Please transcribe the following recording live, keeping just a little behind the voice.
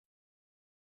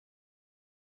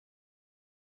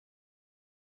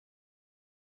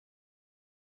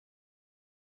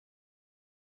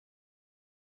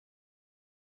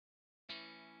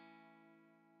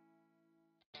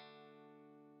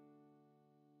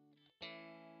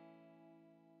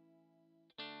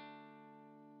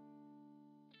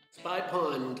Spy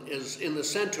Pond is in the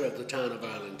center of the town of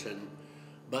Arlington,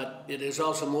 but it is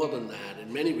also more than that.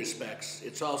 In many respects,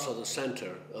 it's also the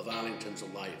center of Arlington's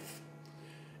life.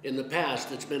 In the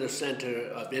past, it's been a center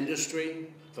of industry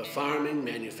for farming,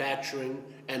 manufacturing,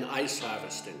 and ice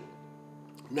harvesting.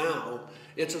 Now,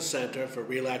 it's a center for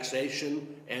relaxation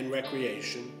and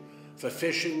recreation, for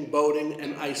fishing, boating,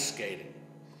 and ice skating.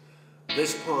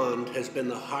 This pond has been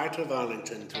the heart of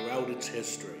Arlington throughout its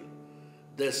history.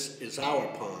 This is our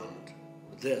pond.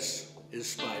 This is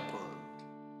Spy Pond.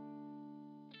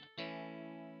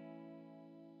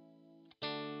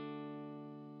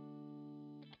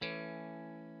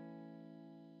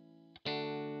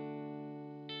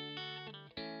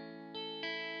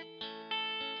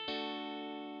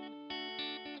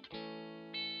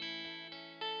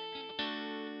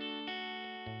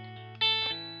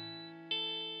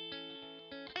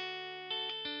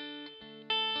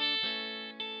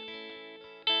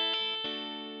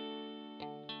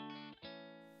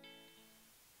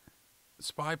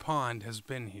 Spy Pond has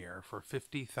been here for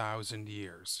 50,000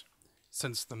 years,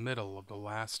 since the middle of the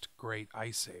last great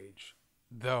ice age,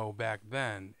 though back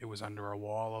then it was under a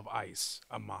wall of ice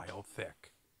a mile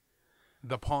thick.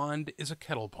 The pond is a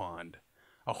kettle pond,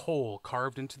 a hole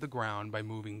carved into the ground by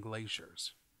moving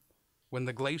glaciers. When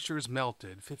the glaciers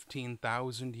melted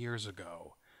 15,000 years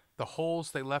ago, the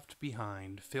holes they left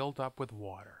behind filled up with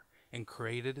water and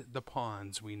created the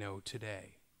ponds we know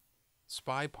today.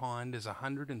 Spy Pond is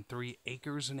 103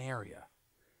 acres in area.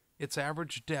 Its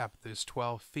average depth is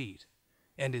 12 feet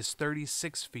and is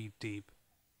 36 feet deep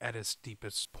at its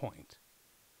deepest point.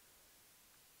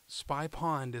 Spy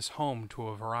Pond is home to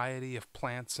a variety of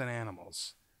plants and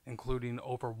animals, including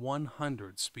over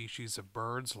 100 species of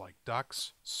birds like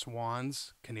ducks,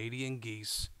 swans, Canadian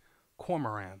geese,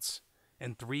 cormorants,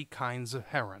 and 3 kinds of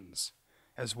herons,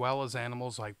 as well as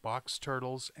animals like box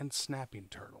turtles and snapping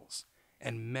turtles,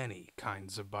 and many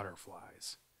kinds of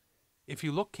butterflies. If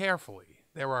you look carefully,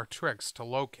 there are tricks to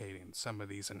locating some of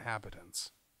these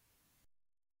inhabitants.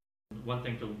 One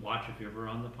thing to watch if you're ever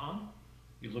on the pond,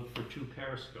 you look for 2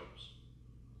 periscopes.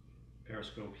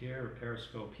 Periscope here, a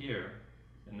periscope here,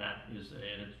 and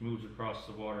it moves across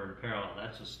the water in parallel.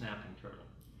 That's a snapping turtle.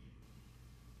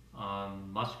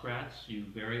 Muskrats, you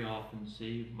very often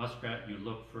see muskrat. You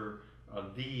look for a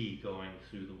V going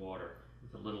through the water,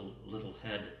 with a little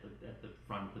head at the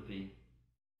front of the V.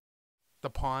 The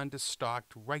pond is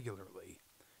stocked regularly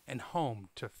and home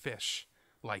to fish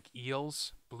like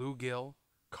eels, bluegill,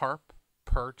 carp,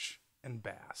 perch, and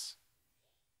bass.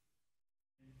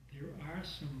 There are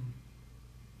some,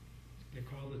 they're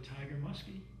called the tiger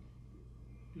muskie.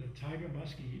 The tiger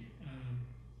muskie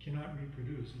cannot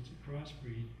reproduce. It's a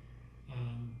crossbreed.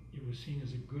 It was seen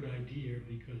as a good idea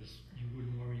because you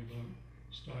wouldn't worry about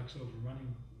stocks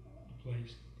overrunning the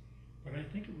place. But I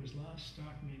think it was last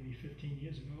stocked maybe 15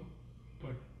 years ago.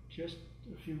 But just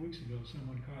a few weeks ago,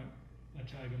 someone caught a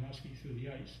tiger muskie through the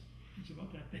ice. It's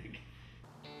about that big.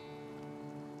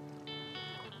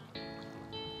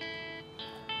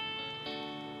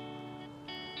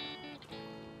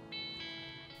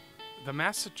 The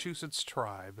Massachusetts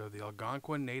tribe of the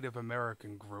Algonquin Native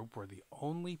American group were the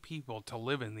only people to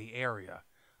live in the area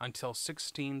until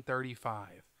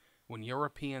 1635, when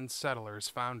European settlers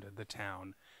founded the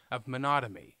town of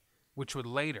Menotomy, which would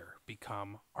later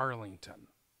become Arlington.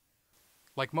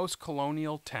 Like most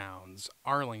colonial towns,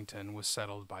 Arlington was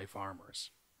settled by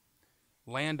farmers.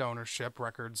 Land ownership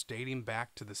records dating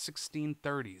back to the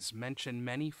 1630s mention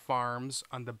many farms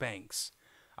on the banks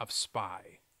of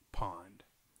Spy Pond.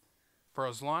 For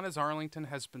as long as Arlington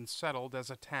has been settled as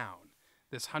a town,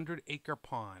 this 100-acre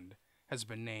pond has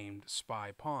been named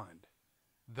Spy Pond,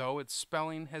 though its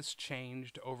spelling has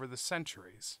changed over the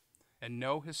centuries, and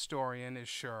no historian is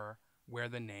sure where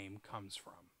the name comes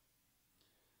from.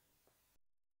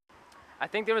 I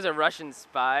think there was a Russian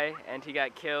spy, and he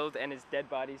got killed, and his dead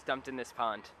body's dumped in this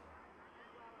pond.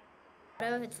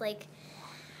 It's like,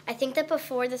 I think that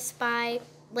before the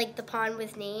pond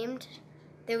was named,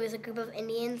 there was a group of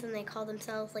Indians, and they called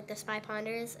themselves like the Spy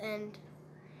Ponders, and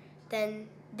then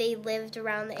they lived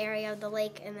around the area of the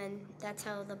lake, and then that's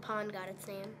how the pond got its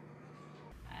name.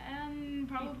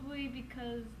 Probably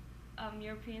because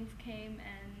Europeans came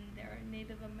and they were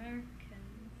Native Americans.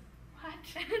 What?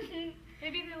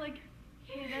 Maybe they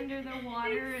hid under the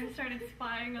water and started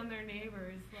spying on their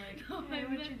neighbors. Hey,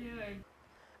 what you doing?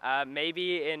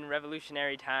 Maybe in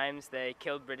revolutionary times they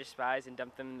killed British spies and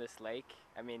dumped them in this lake.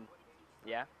 I mean,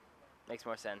 yeah, makes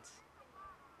more sense.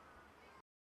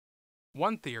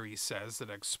 One theory says that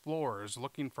explorers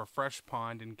looking for fresh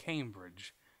pond in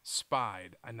Cambridge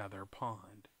spied another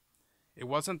pond. It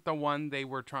wasn't the one they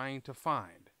were trying to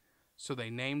find, so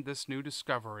they named this new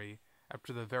discovery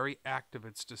after the very act of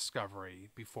its discovery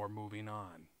before moving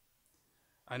on.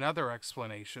 Another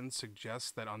explanation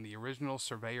suggests that on the original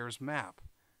surveyor's map,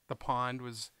 the pond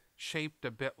was shaped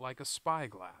a bit like a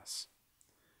spyglass.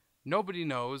 Nobody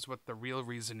knows what the real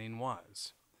reasoning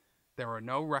was. There are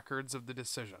no records of the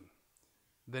decision.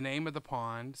 The name of the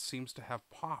pond seems to have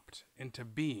popped into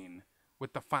being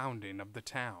with the founding of the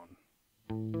town.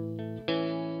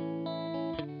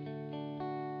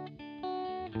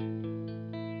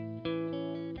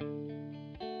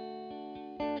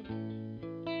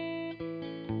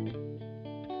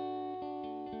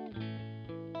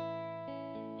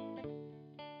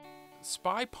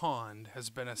 Spy Pond has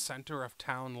been a center of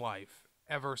town life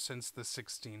ever since the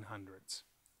 1600s.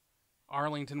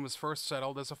 Arlington was first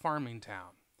settled as a farming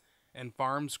town, and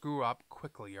farms grew up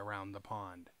quickly around the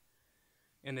pond.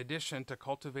 In addition to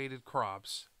cultivated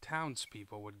crops,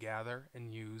 townspeople would gather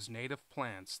and use native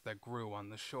plants that grew on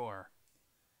the shore.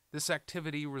 This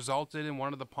activity resulted in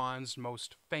one of the pond's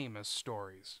most famous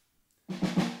stories.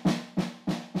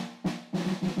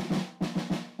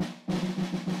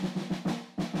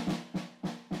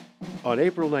 On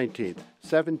April 19,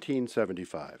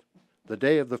 1775, the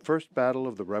day of the first battle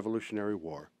of the Revolutionary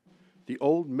War, the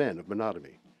Old Men of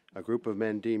Monotony, a group of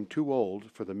men deemed too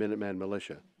old for the Minuteman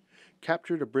militia,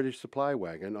 captured a British supply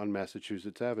wagon on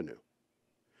Massachusetts Avenue.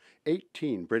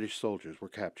 18 British soldiers were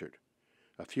captured.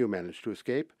 A few managed to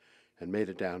escape and made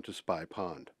it down to Spy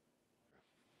Pond.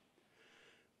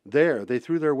 There they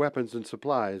threw their weapons and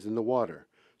supplies in the water,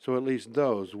 so at least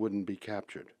those wouldn't be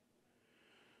captured.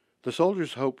 The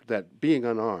soldiers hoped that, being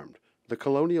unarmed, the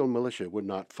colonial militia would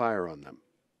not fire on them.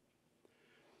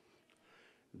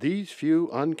 These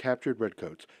few uncaptured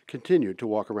redcoats continued to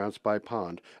walk around Spy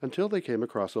Pond until they came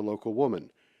across a local woman,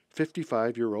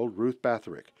 55-year-old Ruth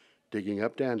Barvick, digging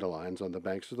up dandelions on the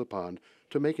banks of the pond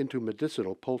to make into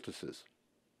medicinal poultices.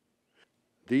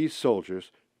 These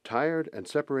soldiers, tired and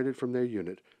separated from their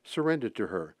unit, surrendered to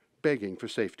her, begging for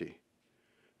safety.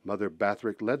 Mother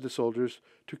Barvick led the soldiers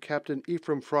to Captain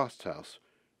Ephraim Frost's house,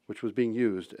 which was being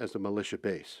used as a militia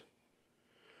base.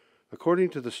 According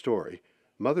to the story,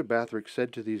 Mother Barvick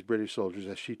said to these British soldiers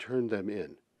as she turned them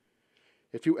in,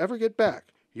 "If you ever get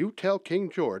back, you tell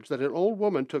King George that an old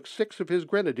woman took 6 of his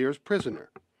grenadiers prisoner."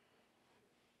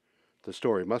 The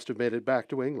story must have made it back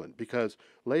to England, because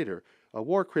later a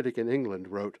war critic in England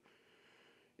wrote,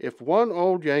 "If one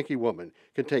old Yankee woman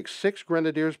can take 6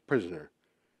 grenadiers prisoner,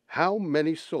 how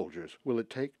many soldiers will it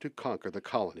take to conquer the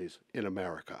colonies in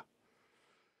America?"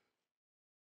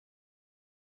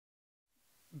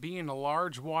 Being a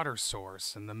large water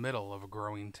source in the middle of a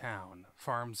growing town,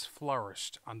 farms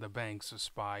flourished on the banks of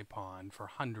Spy Pond for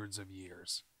hundreds of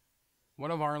years.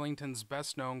 One of Arlington's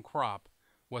best-known crop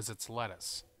was its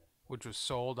lettuce, which was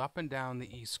sold up and down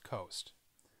the East Coast.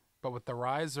 But with the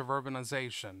rise of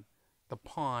urbanization, the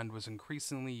pond was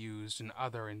increasingly used in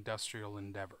other industrial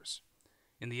endeavors.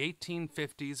 In the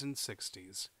 1850s and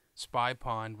 60s, Spy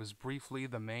Pond was briefly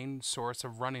the main source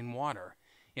of running water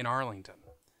in Arlington.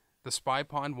 The Spy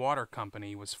Pond Water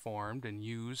Company was formed and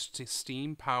used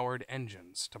steam-powered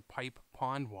engines to pipe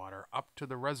pond water up to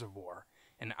the reservoir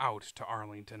and out to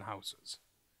Arlington houses.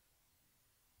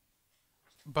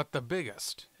 But the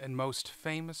biggest and most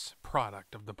famous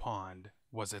product of the pond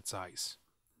was its ice.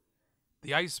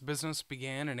 The ice business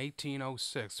began in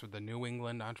 1806 with the New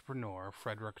England entrepreneur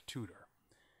Frederick Tudor.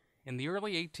 In the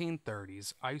early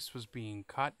 1830s, ice was being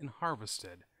cut and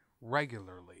harvested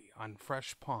regularly on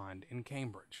Fresh Pond in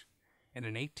Cambridge. And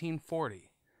in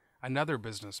 1840, another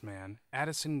businessman,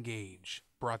 Addison Gage,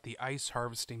 brought the ice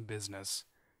harvesting business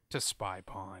to Spy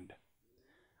Pond.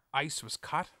 Ice was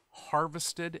cut,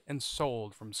 harvested, and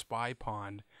sold from Spy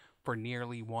Pond for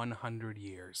nearly 100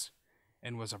 years,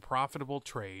 and was a profitable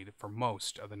trade for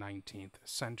most of the 19th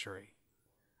century.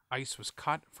 Ice was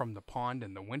cut from the pond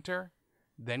in the winter,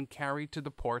 then carried to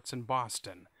the ports in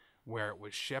Boston, where it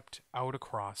was shipped out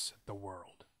across the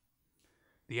world.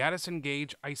 The Addison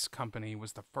Gage Ice Company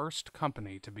was the first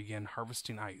company to begin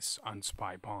harvesting ice on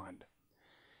Spy Pond.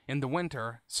 In the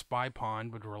winter, Spy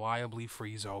Pond would reliably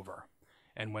freeze over,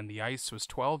 and when the ice was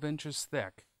 12 inches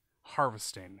thick,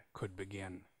 harvesting could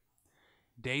begin.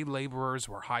 Day laborers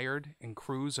were hired, and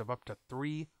crews of up to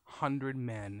 300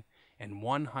 men and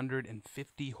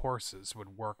 150 horses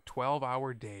would work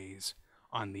 12-hour days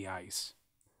on the ice.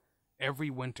 Every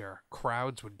winter,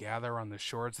 crowds would gather on the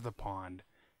shores of the pond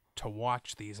to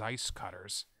watch these ice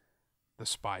cutters, the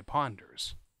Spy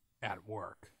Ponders, at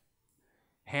work.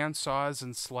 Handsaws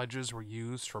and sledges were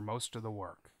used for most of the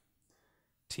work.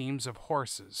 Teams of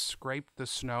horses scraped the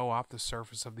snow off the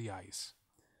surface of the ice.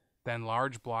 Then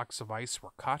large blocks of ice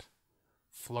were cut,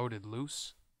 floated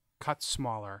loose, cut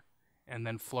smaller, and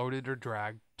then floated or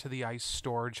dragged to the ice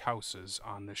storage houses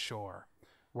on the shore,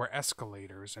 where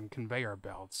escalators and conveyor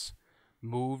belts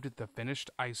moved the finished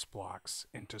ice blocks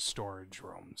into storage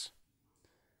rooms.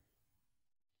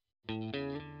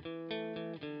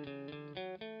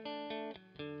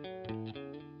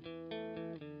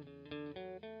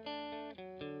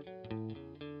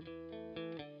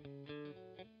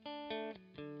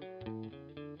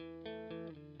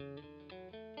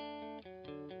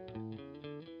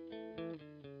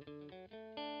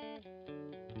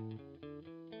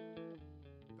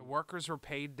 Workers were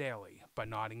paid daily, but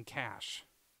not in cash.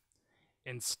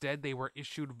 Instead, they were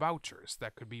issued vouchers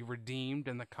that could be redeemed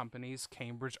in the company's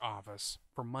Cambridge office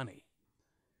for money.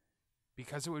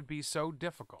 Because it would be so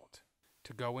difficult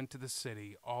to go into the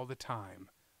city all the time,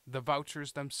 the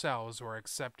vouchers themselves were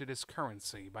accepted as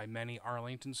currency by many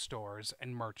Arlington stores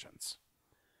and merchants.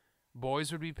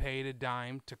 Boys would be paid a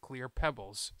dime to clear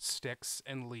pebbles, sticks,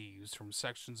 and leaves from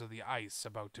sections of the ice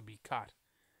about to be cut.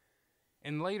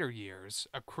 In later years,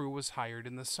 a crew was hired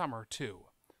in the summer, too,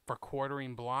 for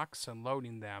quartering blocks and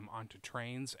loading them onto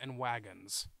trains and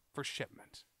wagons for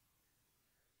shipment.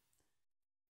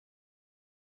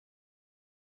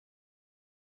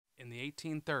 In the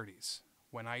 1830s,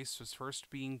 when ice was first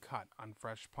being cut on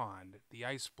Fresh Pond, the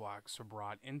ice blocks were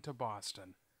brought into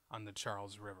Boston on the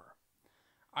Charles River.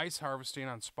 Ice harvesting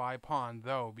on Spy Pond,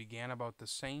 though, began about the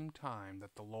same time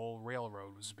that the Lowell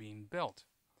Railroad was being built,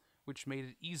 which made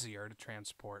it easier to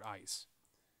transport ice.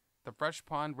 The Fresh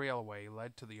Pond Railway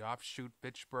led to the offshoot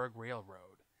Fitchburg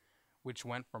Railroad, which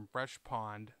went from Fresh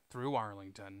Pond through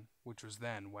Arlington, which was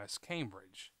then West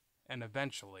Cambridge, and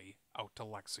eventually out to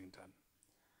Lexington.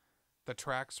 The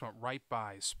tracks went right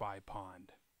by Spy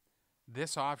Pond.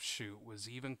 This offshoot was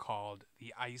even called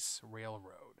the Ice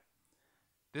Railroad.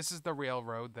 This is the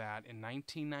railroad that, in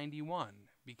 1991,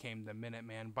 became the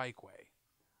Minuteman Bikeway,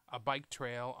 a bike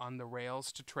trail on the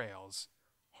Rails to Trails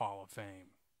Hall of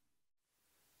Fame.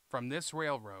 From this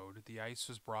railroad, the ice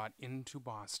was brought into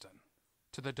Boston,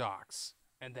 to the docks,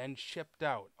 and then shipped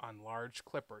out on large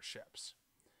clipper ships.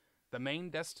 The main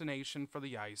destination for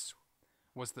the ice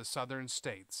was the southern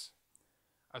states,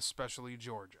 especially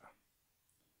Georgia.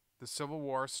 The Civil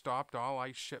War stopped all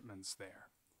ice shipments there,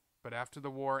 but after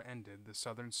the war ended, the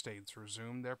southern states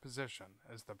resumed their position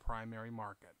as the primary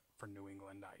market for New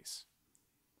England ice.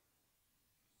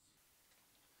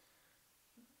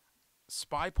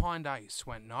 Spy Pond ice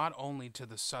went not only to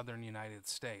the southern United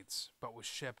States, but was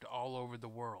shipped all over the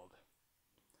world.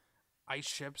 Ice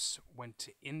ships went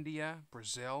to India,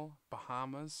 Brazil,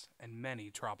 Bahamas, and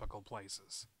many tropical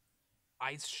places.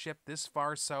 Ice shipped this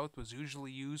far south was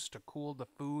usually used to cool the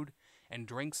food and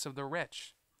drinks of the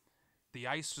rich. The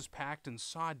ice was packed in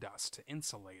sawdust to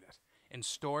insulate it and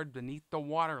stored beneath the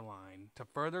waterline to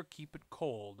further keep it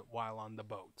cold while on the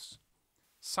boats.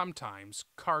 Sometimes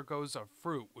cargoes of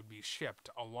fruit would be shipped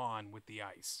along with the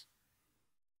ice.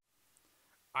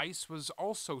 Ice was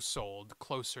also sold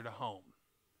closer to home.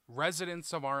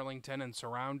 Residents of Arlington and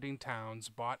surrounding towns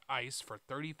bought ice for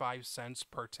 35 cents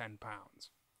per 10 pounds.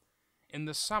 In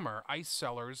the summer, ice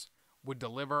sellers would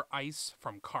deliver ice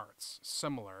from carts,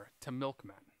 similar to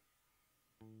milkmen.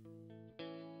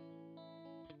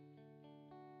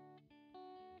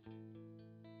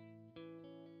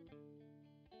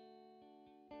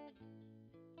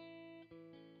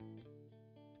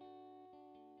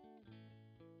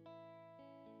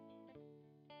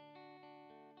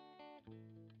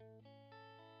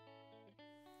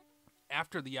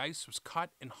 After the ice was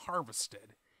cut and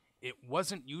harvested, it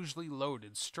wasn't usually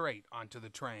loaded straight onto the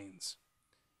trains.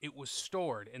 It was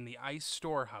stored in the ice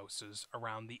storehouses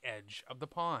around the edge of the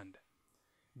pond.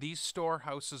 These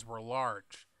storehouses were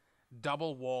large,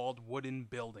 double-walled wooden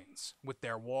buildings, with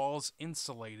their walls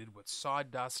insulated with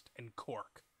sawdust and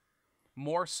cork.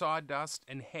 More sawdust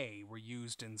and hay were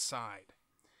used inside.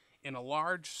 In a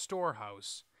large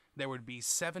storehouse, there would be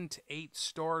 7 to 8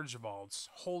 storage vaults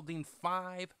holding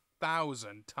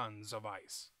 5,000 tons of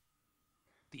ice.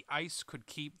 The ice could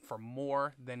keep for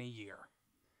more than a year.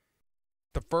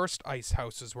 The first ice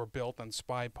houses were built on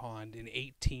Spy Pond in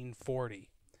 1840,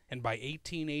 and by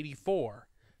 1884,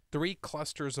 3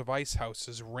 clusters of ice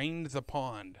houses ringed the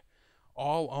pond,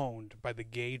 all owned by the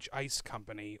Gage Ice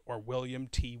Company or William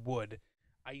T. Wood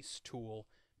Ice Tool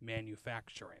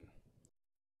Manufacturing.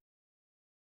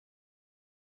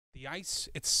 The ice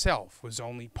itself was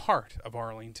only part of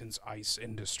Arlington's ice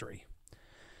industry.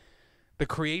 The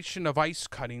creation of ice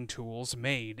cutting tools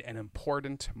made an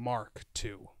important mark,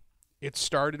 too. It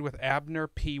started with Abner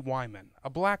P. Wyman, a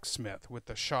blacksmith with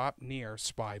a shop near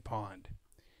Spy Pond.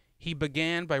 He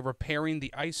began by repairing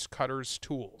the ice cutter's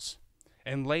tools.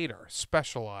 and later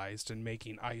specialized in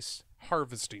making ice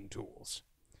harvesting tools.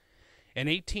 In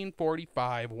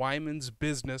 1845, Wyman's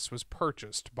business was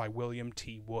purchased by William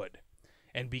T. Wood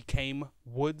and became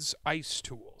Wood's Ice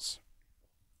Tools.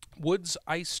 Wood's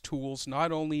Ice Tools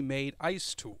not only made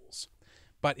ice tools,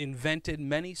 but invented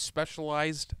many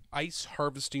specialized ice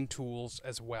harvesting tools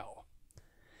as well.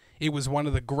 It was one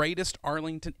of the greatest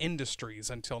Arlington industries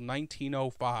until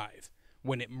 1905,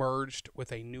 when it merged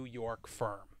with a New York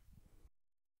firm.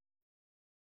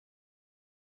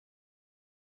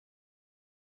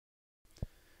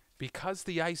 Because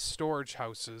the ice storage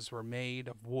houses were made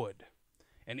of wood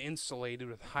and insulated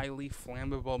with highly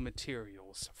flammable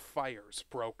materials, fires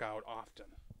broke out often.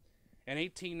 In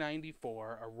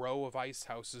 1894, a row of ice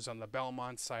houses on the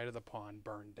Belmont side of the pond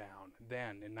burned down.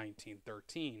 Then, in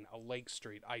 1913, a Lake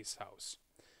Street ice house.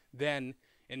 Then,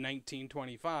 in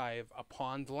 1925, a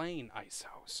Pond Lane ice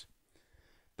house.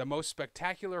 The most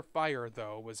spectacular fire,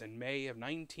 though, was in May of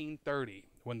 1930,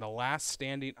 when the last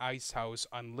standing ice house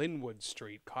on Linwood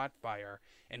Street caught fire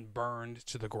and burned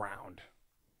to the ground.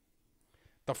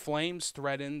 The flames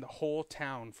threatened the whole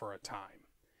town for a time.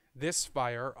 This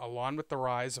fire, along with the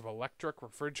rise of electric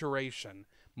refrigeration,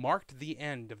 marked the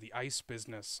end of the ice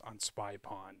business on Spy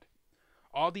Pond.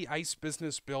 All the ice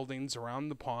business buildings around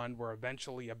the pond were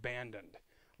eventually abandoned,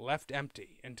 left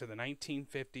empty into the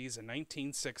 1950s and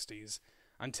 1960s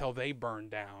until they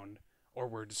burned down or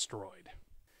were destroyed.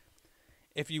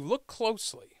 If you look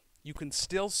closely, you can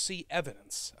still see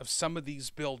evidence of some of these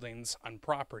buildings on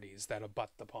properties that abut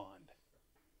the pond.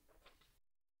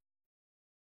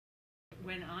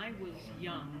 When I was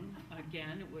young,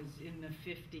 again, it was in the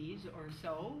 50s or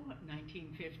so,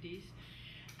 1950s,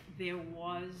 there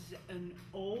was an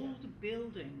old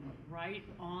building right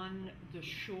on the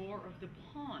shore of the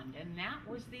pond, and that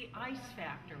was the ice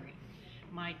factory.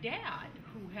 My dad,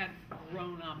 who had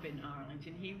grown up in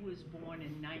Arlington, he was born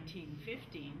in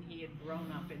 1915, he had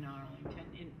grown up in Arlington,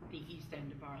 in the east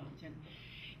end of Arlington.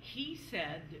 He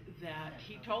said that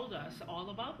he told us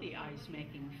all about the ice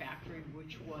making factory,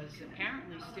 which was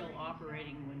apparently still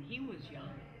operating when he was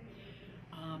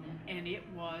young. And it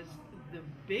was the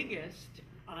biggest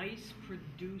ice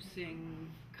producing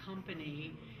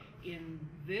company in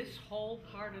this whole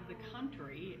part of the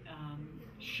country,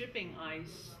 shipping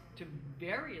ice to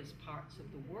various parts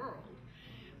of the world.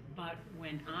 But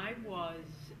when I was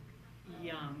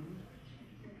young,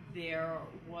 there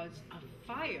was a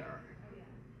fire,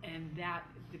 and that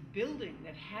the building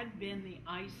that had been the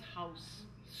ice house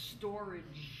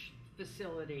storage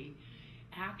facility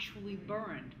actually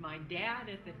burned. My dad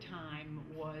at the time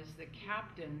was the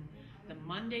captain, the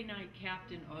Monday night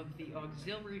captain of the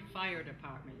auxiliary fire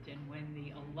department, and when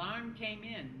the alarm came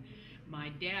in, my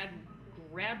dad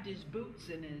grabbed his boots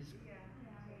and his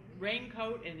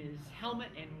raincoat and his helmet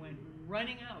and went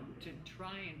running out to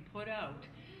try and put out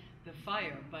the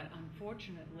fire, but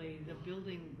unfortunately the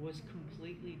building was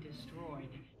completely destroyed.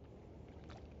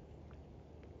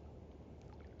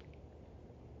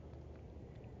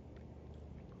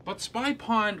 But Spy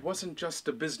Pond wasn't just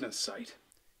a business site.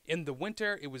 In the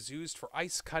winter, it was used for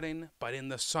ice cutting, but in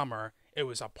the summer, it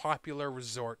was a popular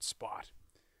resort spot.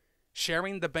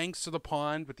 Sharing the banks of the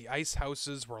pond with the ice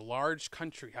houses were large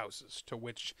country houses to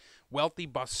which wealthy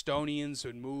Bostonians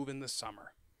would move in the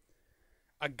summer.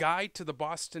 A guide to the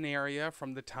Boston area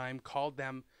from the time called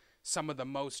them some of the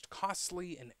most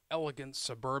costly and elegant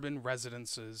suburban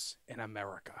residences in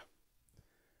America.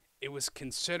 It was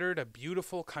considered a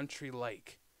beautiful country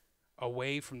lake,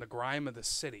 away from the grime of the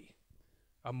city,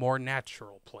 a more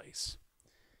natural place.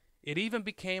 It even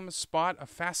became a spot of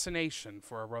fascination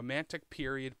for a Romantic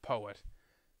period poet,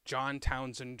 John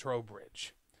Townsend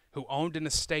Trowbridge, who owned an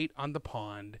estate on the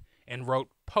pond and wrote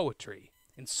poetry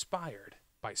inspired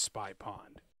by Spy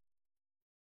Pond.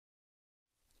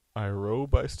 I row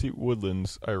by steep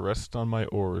woodlands, I rest on my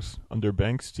oars, under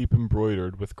banks deep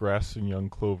embroidered with grass and young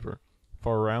clover.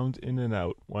 Far round in and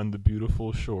out wind the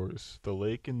beautiful shores, the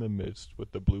lake in the midst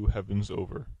with the blue heavens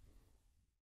over.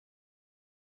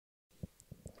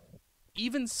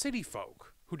 Even city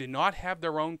folk who did not have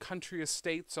their own country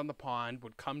estates on the pond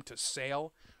would come to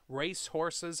sail, race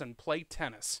horses, and play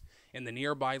tennis in the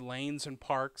nearby lanes and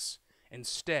parks, and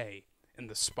stay in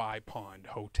the Spy Pond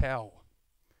Hotel.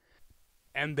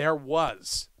 And there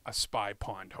was a Spy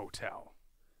Pond Hotel.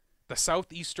 The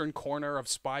southeastern corner of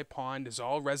Spy Pond is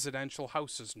all residential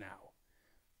houses now.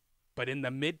 But in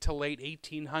the mid to late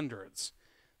 1800s,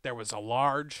 there was a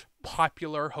large,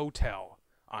 popular hotel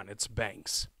on its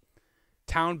banks.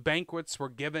 Town banquets were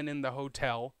given in the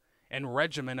hotel, and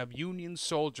regiments of Union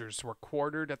soldiers were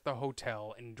quartered at the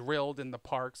hotel and drilled in the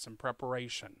parks in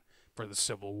preparation for the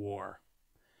Civil War.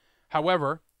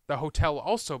 However, the hotel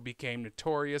also became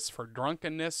notorious for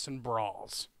drunkenness and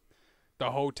brawls.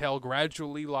 The hotel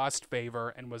gradually lost favor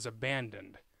and was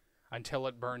abandoned until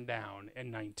it burned down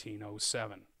in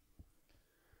 1907.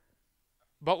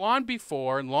 But long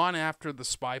before and long after the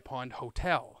Spy Pond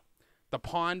Hotel, the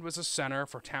pond was a center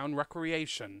for town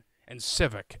recreation and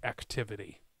civic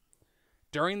activity.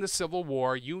 During the Civil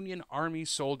War, Union Army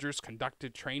soldiers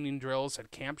conducted training drills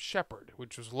at Camp Shepherd,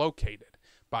 which was located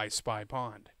by Spy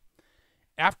Pond.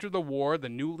 After the war, the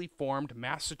newly formed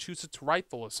Massachusetts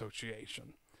Rifle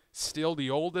Association, still the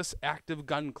oldest active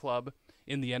gun club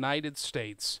in the United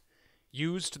States,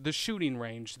 used the shooting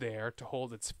range there to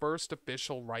hold its first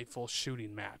official rifle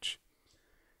shooting match.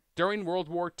 During World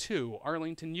War II,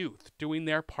 Arlington youth, doing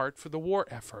their part for the war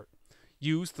effort,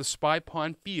 used the Spy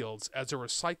Pond Fields as a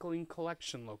recycling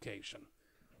collection location.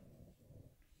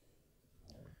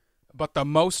 But the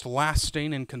most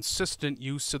lasting and consistent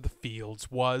use of the fields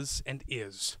was and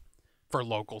is for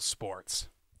local sports.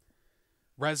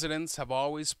 Residents have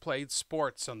always played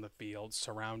sports on the fields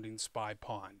surrounding Spy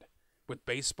Pond, with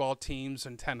baseball teams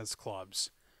and tennis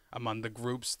clubs among the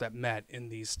groups that met in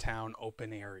these town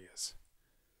open areas.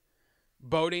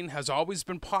 Boating has always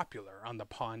been popular on the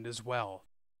pond as well.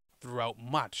 Throughout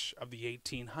much of the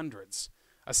 1800s,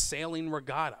 a sailing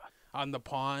regatta on the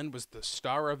pond was the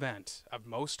star event of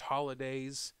most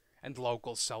holidays and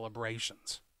local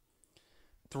celebrations.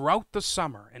 Throughout the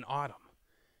summer and autumn,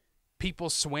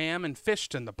 people swam and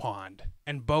fished in the pond,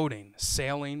 and boating,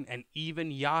 sailing, and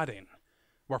even yachting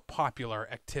were popular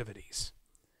activities.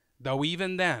 Though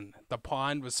even then, the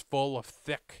pond was full of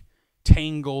thick,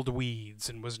 tangled weeds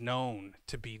and was known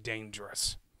to be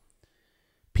dangerous.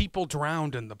 People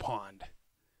drowned in the pond,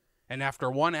 and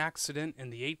after one accident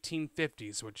in the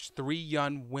 1850s, which 3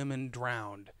 young women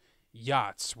drowned,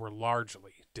 yachts were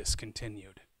largely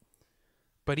discontinued.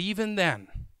 But even then,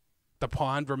 the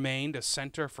pond remained a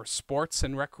center for sports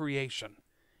and recreation,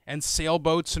 and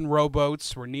sailboats and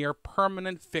rowboats were near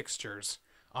permanent fixtures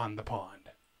on the pond.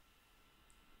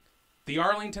 The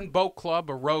Arlington Boat Club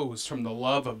arose from the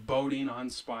love of boating on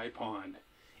Spy Pond.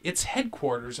 Its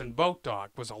headquarters and boat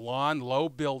dock was a long, low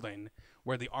building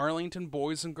where the Arlington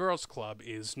Boys and Girls Club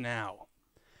is now.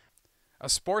 A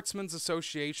sportsman's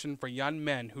association for young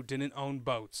men who didn't own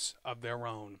boats of their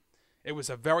own. It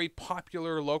was a very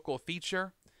popular local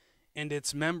feature, and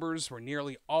its members were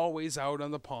nearly always out on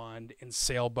the pond in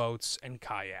sailboats and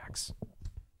kayaks.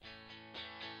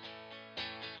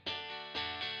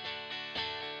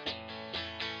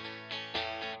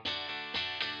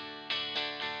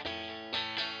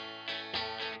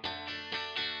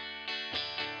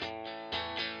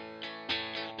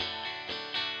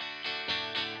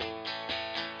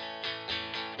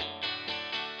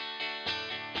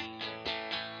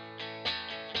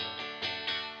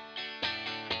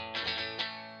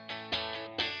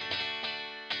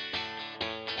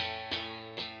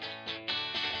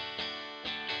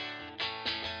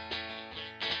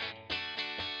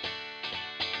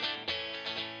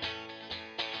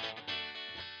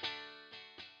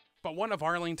 But one of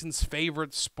Arlington's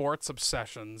favorite sports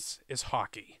obsessions is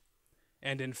hockey,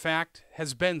 and in fact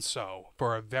has been so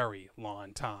for a very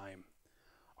long time.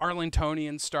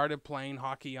 Arlingtonians started playing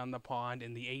hockey on the pond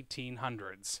in the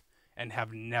 1800s and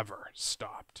have never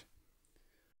stopped.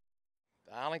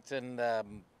 Arlington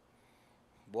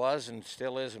was and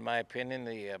still is, in my opinion,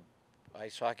 the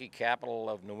ice hockey capital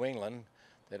of New England.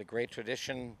 They had a great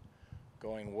tradition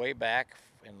going way back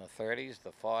in the 30s, the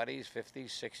 40s,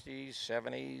 50s, 60s,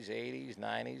 70s, 80s,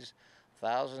 90s,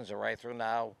 thousands, and right through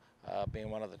now, being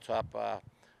one of the top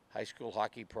high school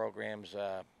hockey programs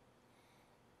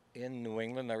in New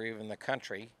England or even the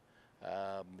country.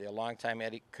 The longtime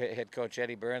head coach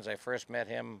Eddie Burns, I first met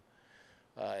him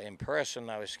in person.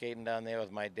 I was skating down there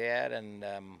with my dad, and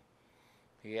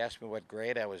he asked me what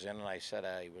grade I was in, and I said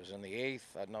I was in the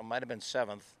 8th. No, it might have been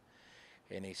 7th.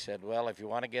 And he said, well, if you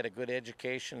want to get a good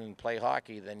education and play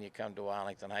hockey, then you come to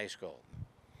Arlington High School.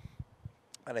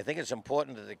 And I think it's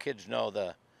important that the kids know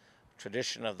the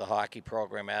tradition of the hockey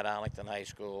program at Arlington High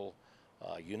School.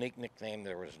 Unique nickname.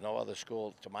 There is no other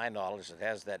school, to my knowledge, that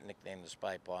has that nickname, the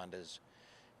Spy Ponders.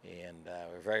 And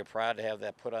we're very proud to have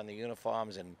that put on the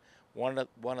uniforms. And one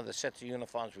of the sets of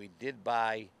uniforms we did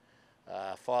buy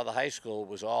for the high school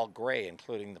was all gray,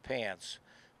 including the pants,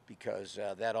 because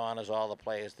that honors all the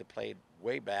players that played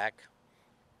way back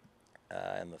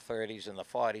in the 30s and the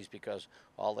 40s, because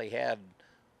all they had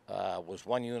was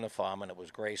one uniform, and it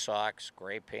was gray socks,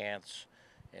 gray pants,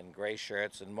 and gray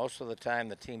shirts. And most of the time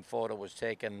the team photo was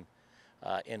taken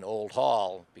in Old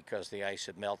Hall, because the ice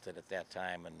had melted at that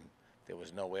time and there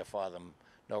was nowhere for them,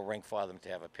 no rink for them to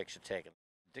have a picture taken.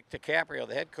 Dick DiCaprio,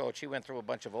 the head coach, he went through a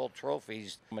bunch of old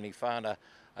trophies, and he found a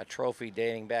trophy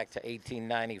dating back to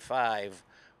 1895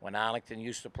 when Arlington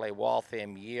used to play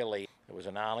Waltham yearly. It was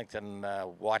an Arlington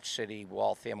Watch City,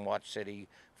 Waltham Watch City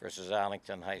versus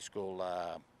Arlington High School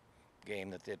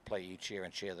game that they'd play each year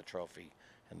and share the trophy.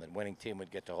 And the winning team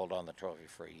would get to hold on the trophy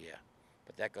for a year.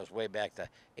 But that goes way back to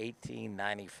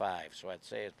 1895, so I'd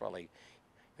say it's probably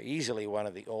easily one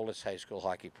of the oldest high school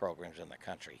hockey programs in the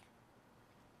country.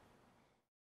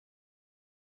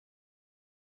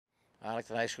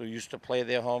 Arlington High School used to play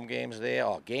their home games there,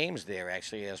 or games there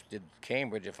actually, as did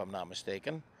Cambridge, if I'm not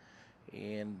mistaken.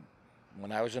 And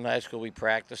when I was in high school, we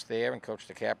practiced there, and Coach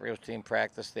DiCaprio's team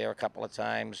practiced there a couple of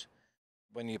times.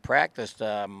 When you practiced,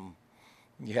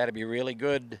 you had to be really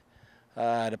good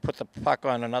to put the puck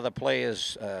on another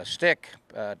player's stick,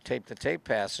 tape-to-tape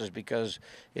passes, because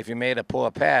if you made a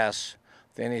poor pass,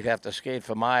 then you'd have to skate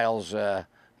for miles,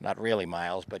 not really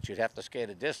miles, but you'd have to skate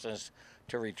a distance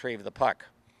to retrieve the puck.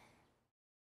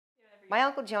 My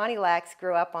Uncle Johnny Lax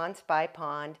grew up on Spy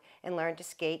Pond and learned to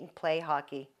skate and play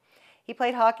hockey. He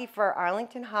played hockey for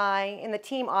Arlington High, and the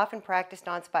team often practiced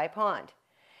on Spy Pond.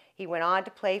 He went on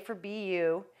to play for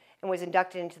BU and was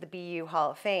inducted into the BU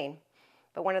Hall of Fame.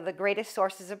 But one of the greatest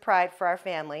sources of pride for our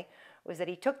family was that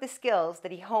he took the skills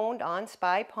that he honed on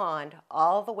Spy Pond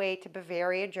all the way to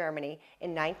Bavaria, Germany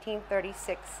in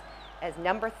 1936 as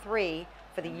number 3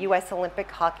 for the U.S. Olympic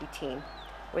hockey team,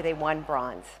 where they won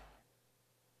bronze.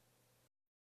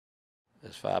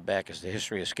 As far back as the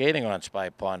history of skating on Spy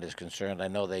Pond is concerned, I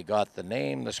know they got the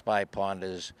name the Spy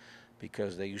Ponders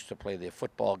because they used to play their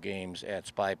football games at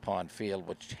Spy Pond Field,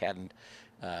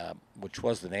 which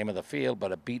was the name of the field,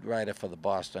 but a beat writer for the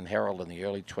Boston Herald in the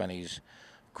early 20s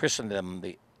christened them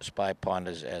the Spy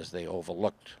Ponders as they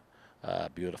overlooked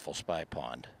beautiful Spy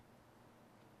Pond.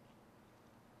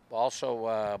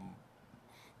 Also,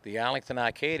 the Arlington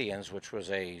Arcadians, which was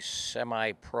a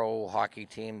semi-pro hockey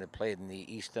team that played in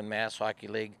the Eastern Mass Hockey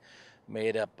League,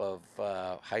 made up of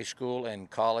high school and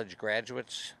college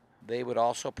graduates. They would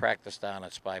also practice down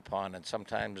at Spy Pond, and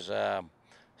sometimes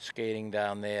skating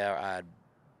down there, I'd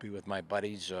be with my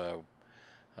buddies, or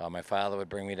my father would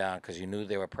bring me down because he knew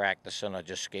they were practicing or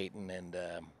just skating, and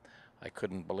I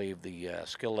couldn't believe the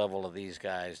skill level of these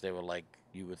guys. They were like,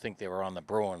 you would think they were on the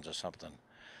Bruins or something.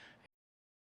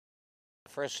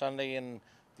 First Sunday in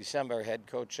December, head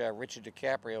coach Richard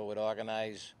DiCaprio would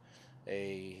organize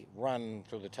a run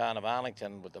through the town of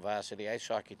Arlington with the varsity ice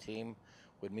hockey team.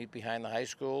 Would meet behind the high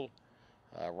school,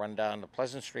 run down to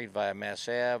Pleasant Street via Mass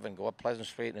Ave and go up Pleasant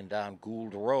Street and down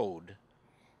Gould Road.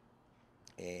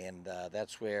 And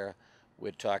that's where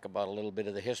we'd talk about a little bit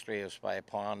of the history of Spy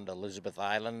Pond, Elizabeth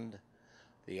Island,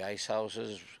 the ice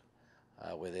houses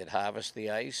where they'd harvest the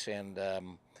ice, and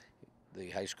the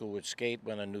high school would skate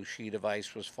when a new sheet of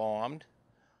ice was formed.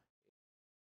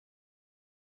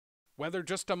 Whether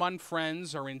just among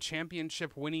friends or in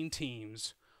championship-winning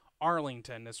teams,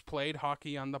 Arlington has played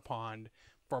hockey on the pond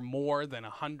for more than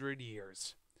 100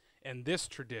 years, and this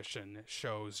tradition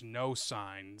shows no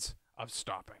signs of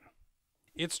stopping.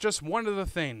 It's just one of the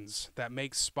things that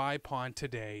makes Spy Pond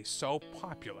today so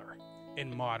popular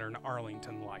in modern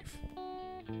Arlington life.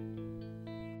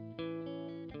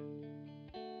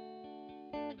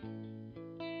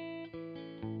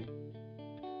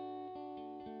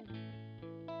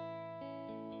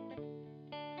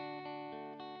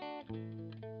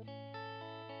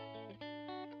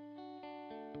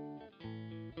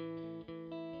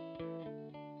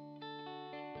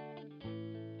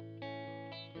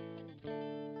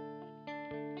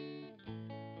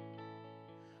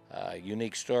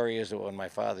 Unique story is that when my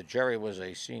father, Jerry, was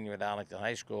a senior at Arlington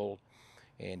High School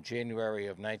in January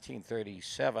of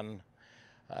 1937,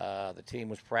 the team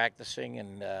was practicing,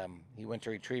 and he went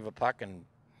to retrieve a puck and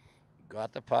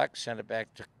got the puck, sent it back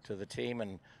to the team,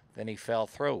 and then he fell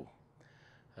through.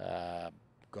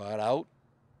 Got out.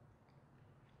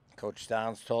 Coach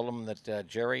Downs told him that,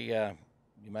 Jerry,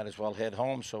 you might as well head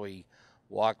home, so he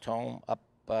walked home up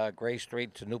Gray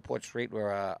Street to Newport Street,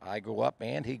 where I grew up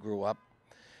and he grew up.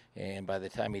 And by the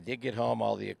time he did get home,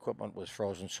 all the equipment was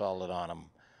frozen solid on him.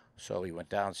 So he went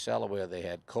down cellar where they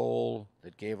had coal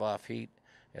that gave off heat,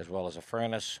 as well as a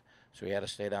furnace. So he had to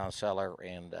stay down cellar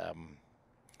and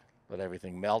let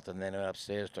everything melt, and then went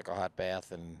upstairs, took a hot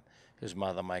bath, and his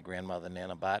mother, my grandmother,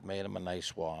 Nana Bart, made him a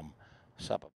nice warm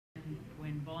supper.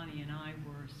 When Bonnie and I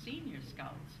were senior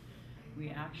scouts, we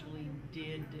actually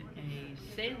did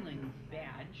a sailing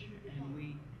badge, and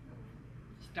we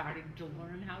started to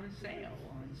learn how to sail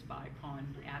on Spy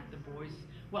Pond at the boys.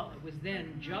 Well, it was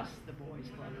then just the boys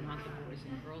club, not the Boys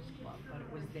and Girls Club, but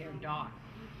it was their dock.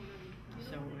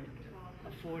 So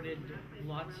a afforded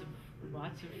lots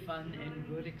of fun and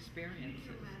good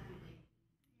experiences.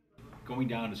 Going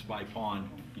down to Spy Pond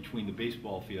between the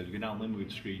baseball field, you go down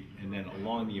Linwood Street and then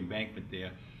along the embankment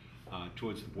there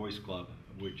towards the Boys Club,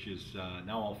 which is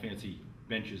now all fancy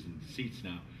benches and seats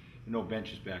now. No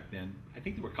benches back then. I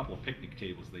think there were a couple of picnic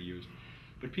tables they used.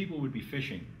 But people would be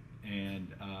fishing, and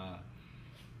a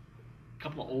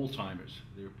couple of old timers,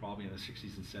 they were probably in the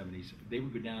 60s and 70s, they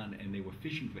would go down and they were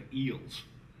fishing for eels,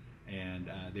 and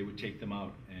they would take them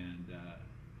out, and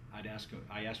I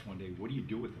asked one day, what do you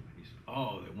do with them? And he said,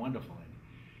 oh, they're wonderful. And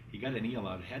he got an eel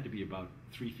out. It had to be about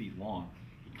 3 feet long.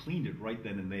 He cleaned it right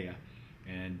then and there,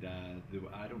 and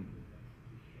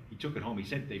he took it home. He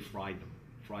said they fried them,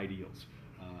 fried eels.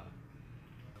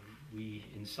 We,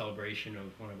 in celebration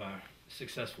of one of our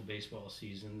successful baseball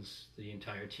seasons, the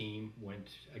entire team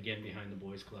went again behind the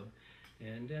Boys Club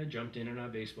and jumped in our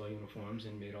baseball uniforms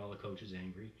and made all the coaches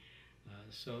angry.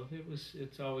 So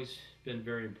it's always been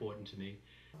very important to me.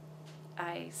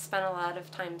 I spent a lot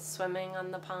of time swimming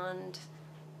on the pond.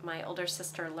 My older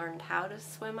sister learned how to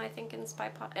swim, I think, in Spy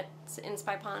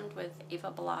Pond with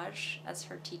Eva Balaj as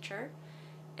her teacher.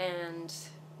 And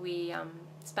we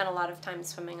spent a lot of time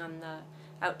swimming on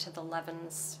out to the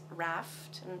Levens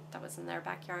raft, and that was in their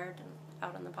backyard and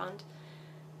out on the pond.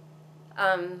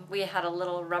 We had a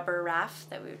little rubber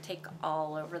raft that we would take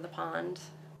all over the pond.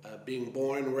 Being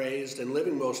born, raised, and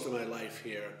living most of my life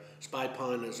here, Spy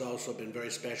Pond has also been very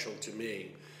special to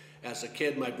me. As a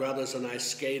kid, my brothers and I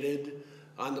skated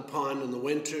on the pond in the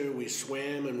winter. We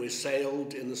swam and we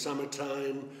sailed in the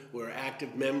summertime. We're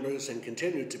active members and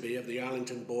continue to be of the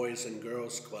Arlington Boys and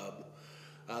Girls Club.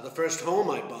 The first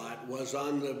home I bought was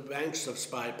on the banks of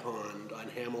Spy Pond on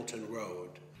Hamilton Road.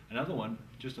 Another one,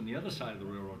 just on the other side of the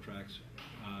railroad tracks,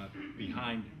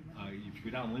 behind, if you go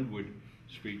down Linwood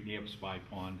Street near Spy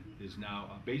Pond, there's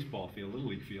now a baseball field, Little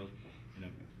League field, and a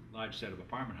large set of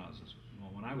apartment houses.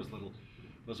 Well, when I was little,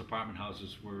 those apartment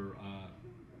houses were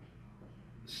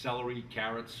celery,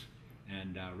 carrots,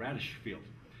 and radish field.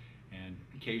 And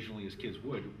occasionally, as kids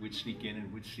we'd sneak in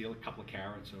and we'd steal a couple of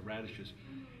carrots or radishes.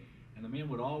 And the man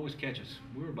would always catch us.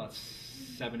 We were about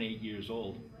 7, 8 years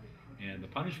old, and the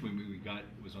punishment we got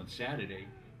was on Saturday.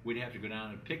 We'd have to go down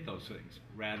and pick those things,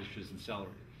 radishes and celery.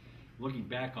 Looking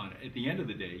back on it, at the end of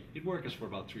the day, it'd work us for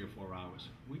about 3 or 4 hours.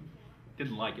 We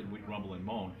didn't like it, and we'd grumble and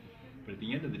moan. But at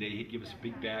the end of the day, he'd give us a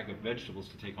big bag of vegetables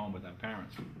to take home with our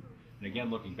parents. And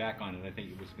again, looking back on it, I think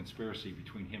it was a conspiracy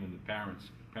between him and the parents.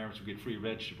 Parents would get free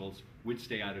vegetables, we'd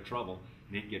stay out of trouble,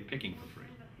 and he'd get picking for free.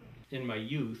 In my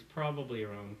youth, probably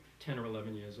around 10 or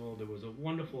 11 years old, there was a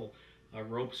wonderful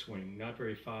rope swing not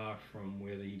very far from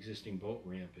where the existing boat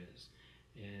ramp is.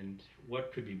 And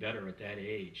what could be better at that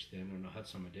age than on a hot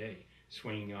summer day,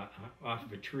 swinging off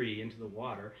of a tree into the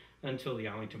water until the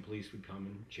Arlington police would come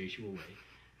and chase you away.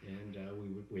 And we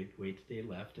would wait till they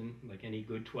left, and like any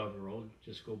good 12-year-old,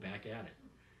 just go back at it.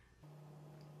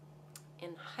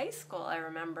 In high school, I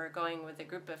remember going with a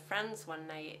group of friends one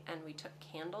night, and we took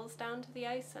candles down to the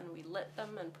ice, and we lit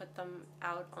them and put them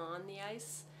out on the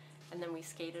ice, and then we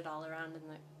skated all around in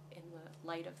the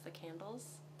light of the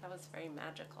candles. That was very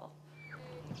magical.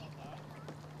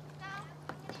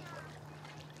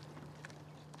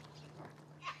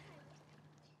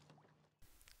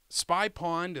 Spy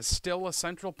Pond is still a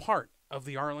central part of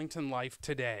the Arlington life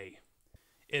today.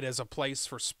 It is a place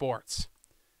for sports,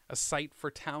 a site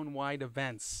for town-wide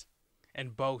events,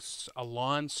 and boasts a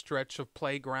long stretch of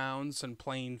playgrounds and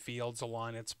playing fields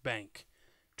along its bank,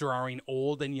 drawing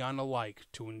old and young alike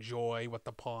to enjoy what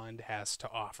the pond has to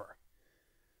offer.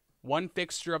 One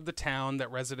fixture of the town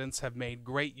that residents have made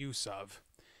great use of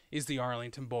is the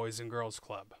Arlington Boys and Girls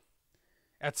Club.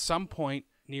 At some point,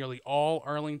 nearly all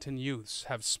Arlington youths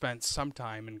have spent some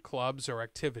time in clubs or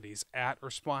activities at or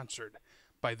sponsored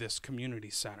by this community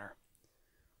center.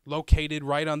 Located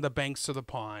right on the banks of the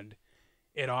pond,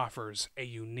 it offers a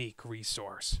unique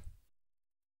resource.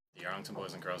 The Arlington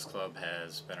Boys and Girls Club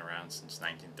has been around since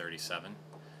 1937.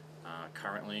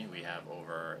 Currently, we have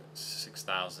over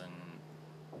 6,000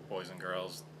 boys and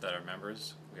girls that are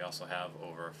members. We also have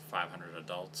over 500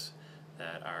 adults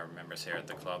that are members here at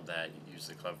the club that use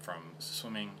the club from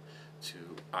swimming to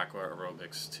aqua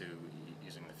aerobics to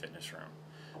using the fitness room.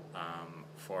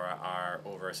 For our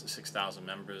over 6,000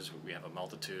 members, we have a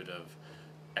multitude of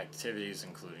activities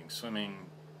including swimming,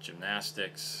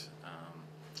 gymnastics.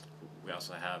 We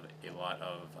also have a lot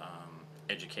of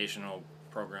educational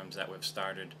programs that we've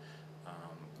started.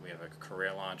 We have a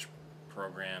career launch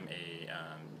program, a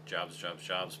jobs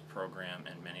program,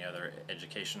 and many other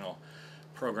educational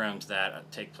programs that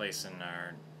take place in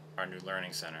our new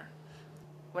learning center.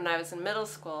 When I was in middle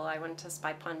school, I went to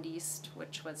Spy Pond East,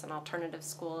 which was an alternative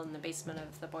school in the basement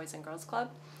of the Boys and Girls Club.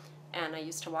 And I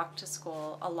used to walk to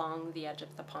school along the edge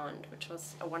of the pond, which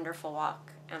was a wonderful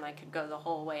walk. And I could go the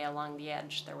whole way along the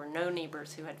edge. There were no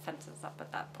neighbors who had fences up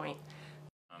at that point.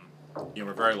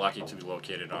 We're very lucky to be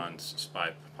located on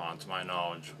Spy Pond. To my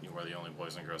knowledge, we're the only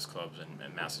Boys and Girls Clubs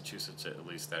in Massachusetts, at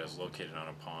least, that is located on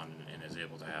a pond and is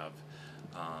able to have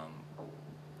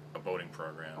a boating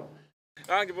program.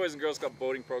 The Arlington Boys and Girls Club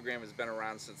boating program has been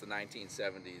around since the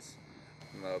 1970s.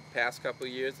 In the past couple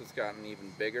of years, it's gotten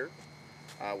even bigger.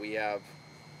 We have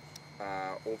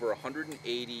over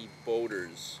 180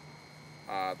 boaters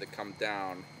that come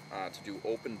down to do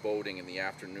open boating in the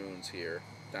afternoons here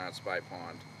down at Spy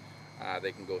Pond.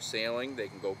 They can go sailing, they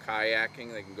can go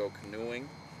kayaking, they can go canoeing.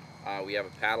 We have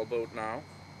a paddle boat now.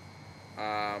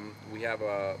 We have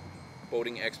a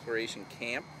boating exploration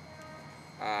camp.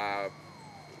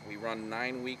 We run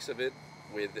 9 weeks of it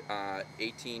with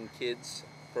 18 kids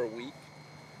per week,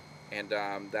 and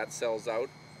that sells out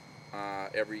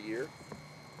every year.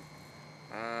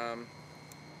 And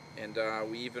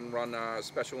we even run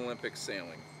Special Olympics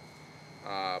sailing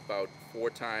about 4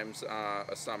 times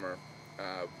a summer.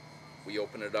 We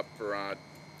open it up for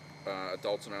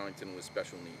adults in Arlington with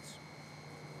special needs.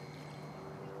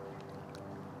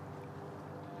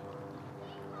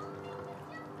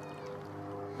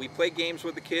 We play games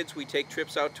with the kids. We take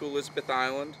trips out to Elizabeth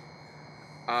Island.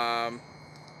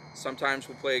 Sometimes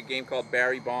we'll play a game called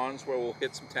Barry Bonds, where we'll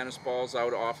hit some tennis balls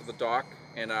out off of the dock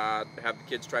and have the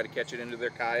kids try to catch it into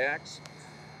their kayaks.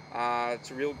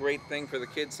 It's a real great thing for the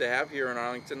kids to have here in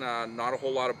Arlington. Not a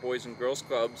whole lot of Boys and Girls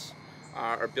Clubs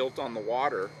are built on the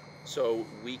water, so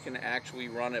we can actually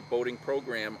run a boating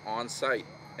program on site.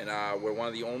 And we're one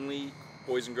of the only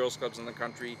Boys and Girls Clubs in the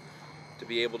country to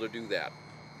be able to do that.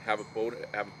 Have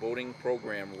a boating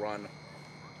program run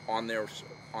on their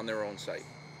own site.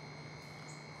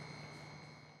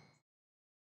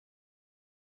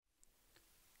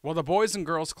 Well, the Boys and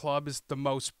Girls Club is the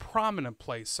most prominent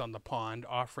place on the pond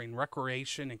offering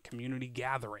recreation and community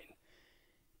gathering.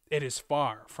 It is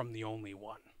far from the only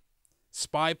one.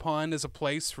 Spy Pond is a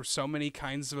place for so many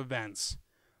kinds of events,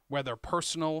 whether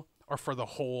personal or for the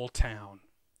whole town.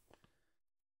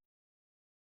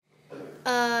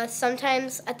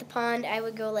 Sometimes at the pond I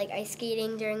would go like ice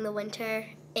skating during the winter,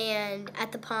 and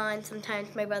at the pond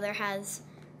sometimes my brother has,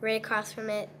 right across from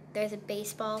it, there's a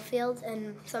baseball field,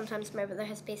 and sometimes my brother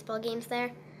has baseball games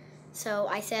there. So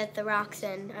I sit at the rocks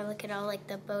and I look at all like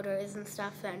the boaters and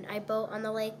stuff, and I boat on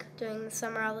the lake during the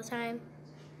summer all the time.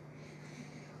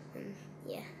 And,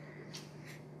 yeah.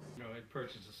 You know, I'd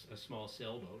purchase a small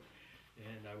sailboat,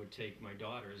 and I would take my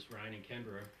daughters, Ryan and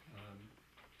Kendra,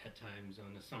 at times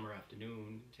on a summer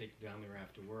afternoon, take them down there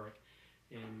after work,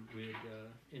 and we'd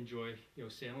enjoy,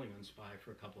 sailing on Spy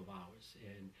for a couple of hours.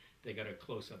 And they got a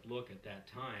close-up look at that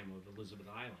time of Elizabeth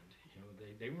Island.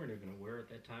 They weren't even aware at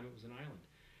that time it was an island.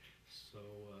 So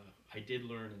I did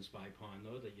learn in Spy Pond,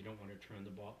 though, that you don't want to turn the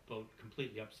boat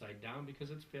completely upside down because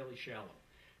it's fairly shallow.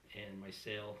 And my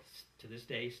sail, to this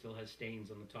day, still has stains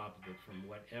on the top of it from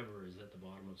whatever is at the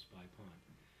bottom of Spy Pond.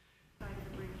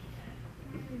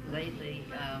 Lately,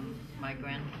 my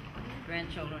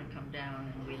grandchildren come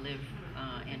down, and we live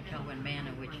in Kelwyn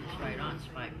Manor, which is right on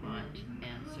Spy Pond,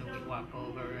 and so we walk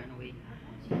over and we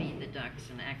feed the ducks.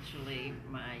 And actually,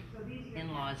 my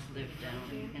in-laws live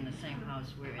down in the same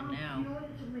house we're in now,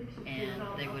 and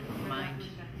they would mind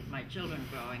my children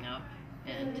growing up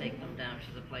and take them down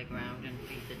to the playground and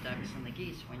feed the ducks and the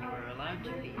geese when you were allowed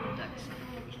to feed the ducks and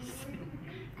the geese.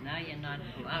 Now you're not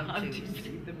allowed to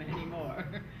feed them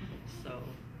anymore. So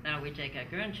now we take our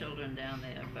grandchildren down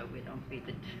there, but we don't feed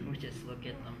them, we just look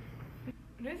at them.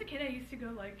 When I was a kid, I used to go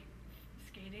like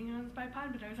skating on Spy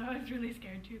Pond, but I was always really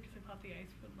scared too because I thought the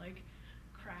ice would like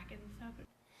crack and stuff.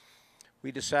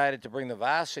 We decided to bring the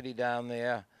varsity down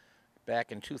there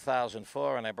back in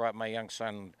 2004, and I brought my young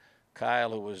son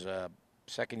Kyle, who was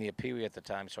second year Pee Wee at the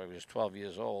time, so he was 12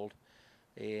 years old.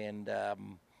 And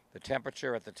the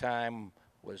temperature at the time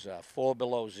was 4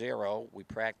 below zero. We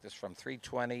practiced from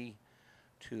 3:20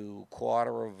 to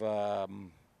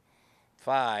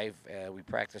 4:45. We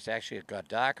practiced, actually it got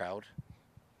dark out,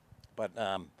 but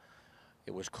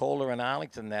it was colder in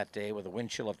Arlington that day with a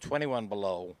wind chill of 21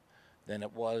 below than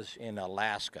it was in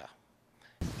Alaska.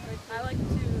 I like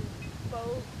to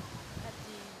boat at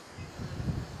the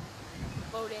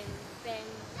boating thing.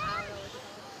 I don't know what it's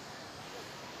called.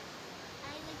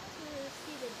 I like to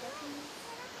see the duckies.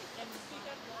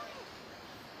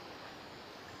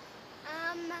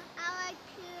 I like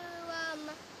to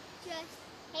just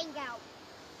hang out.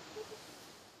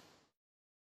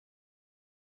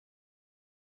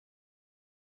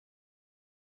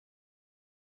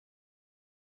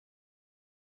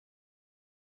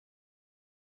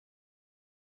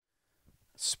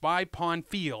 Spy Pond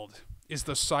Field is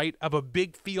the site of a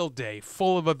big field day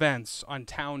full of events on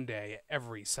Town Day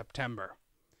every September.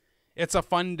 It's a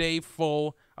fun day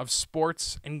full of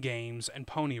sports and games and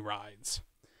pony rides.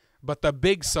 But the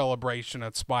big celebration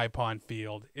at Spy Pond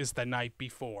Field is the night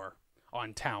before,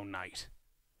 on Town Night.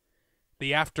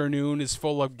 The afternoon is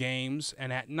full of games,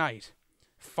 and at night,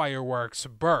 fireworks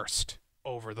burst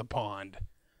over the pond.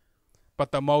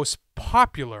 But the most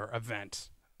popular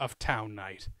event of Town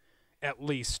Night, at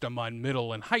least among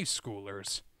middle and high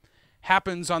schoolers,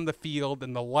 happens on the field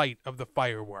in the light of the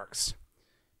fireworks,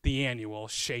 the annual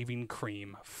shaving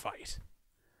cream fight.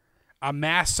 A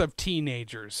mass of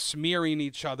teenagers smearing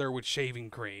each other with shaving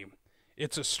cream.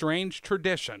 It's a strange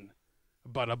tradition,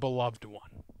 but a beloved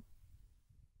one.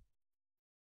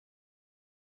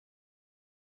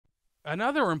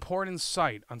 Another important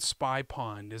site on Spy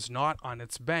Pond is not on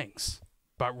its banks,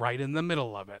 but right in the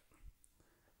middle of it.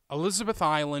 Elizabeth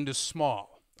Island is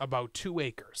small, about 2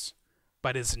 acres,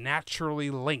 but is naturally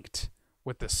linked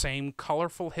with the same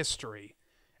colorful history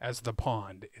as the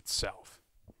pond itself.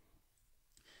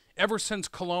 Ever since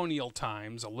colonial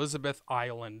times, Elizabeth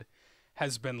Island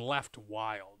has been left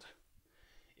wild.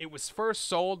 It was first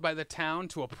sold by the town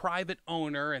to a private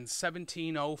owner in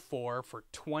 1704 for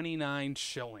 29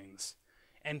 shillings,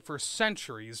 and for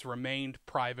centuries remained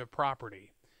private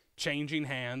property, changing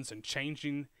hands and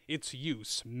changing its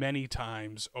use many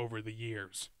times over the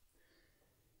years.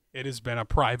 It has been a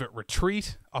private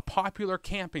retreat, a popular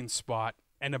camping spot,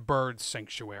 and a bird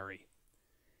sanctuary.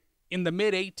 In the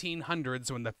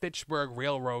mid-1800s, when the Fitchburg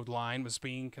Railroad line was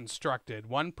being constructed,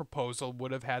 one proposal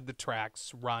would have had the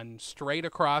tracks run straight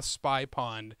across Spy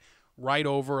Pond, right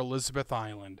over Elizabeth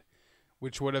Island,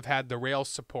 which would have had the rail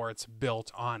supports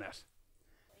built on it.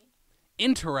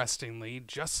 Interestingly,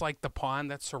 just like the pond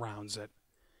that surrounds it,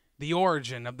 the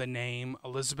origin of the name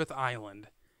Elizabeth Island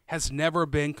has never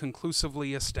been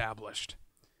conclusively established.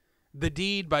 The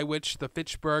deed by which the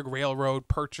Fitchburg Railroad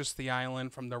purchased the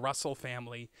island from the Russell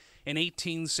family in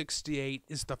 1868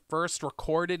 is the first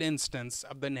recorded instance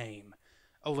of the name,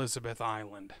 Elizabeth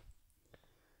Island.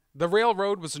 The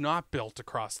railroad was not built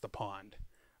across the pond,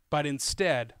 but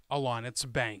instead along its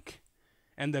bank,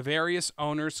 and the various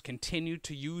owners continued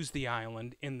to use the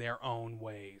island in their own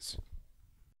ways.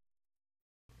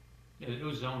 It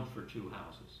was zoned for 2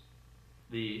 houses.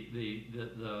 The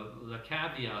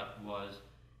caveat was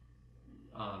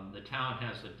the town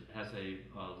has a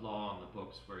law on the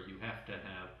books where you have to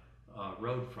have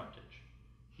road frontage.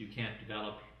 You can't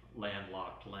develop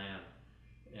landlocked land,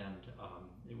 and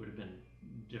it would have been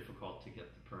difficult to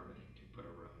get the permitting to put a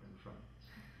road in front.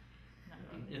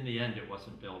 In the end, it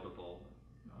wasn't buildable.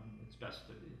 It's best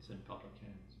that it's in public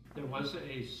hands. There was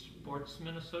a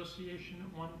sportsman association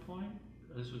at one point.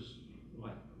 This was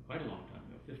quite a long time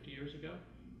ago, 50 years ago.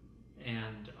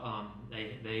 And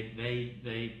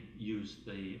they used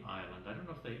the island. I don't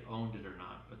know if they owned it or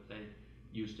not, but they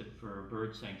used it for a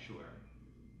bird sanctuary,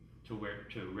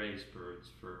 to raise birds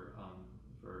for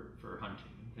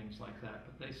hunting and things like that.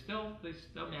 But they still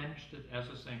managed it as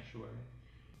a sanctuary.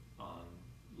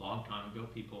 Long time ago,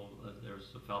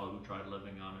 there's a fellow who tried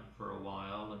living on it for a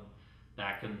while, and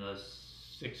back in the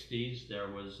 60s, there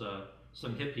was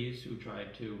some hippies who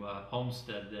tried to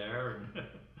homestead there,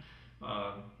 and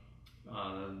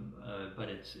but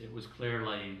it was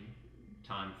clearly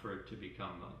time for it to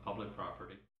become public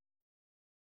property.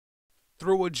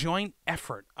 Through a joint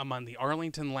effort among the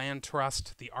Arlington Land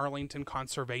Trust, the Arlington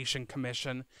Conservation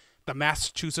Commission, the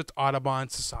Massachusetts Audubon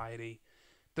Society,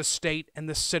 the state, and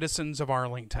the citizens of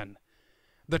Arlington,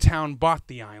 the town bought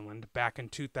the island back in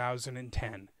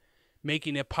 2010,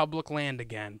 making it public land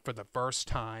again for the first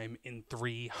time in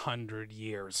 300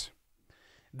 years.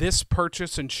 This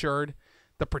purchase ensured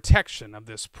the protection of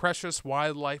this precious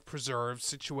wildlife preserve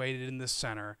situated in the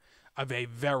center of a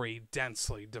very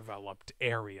densely developed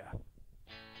area.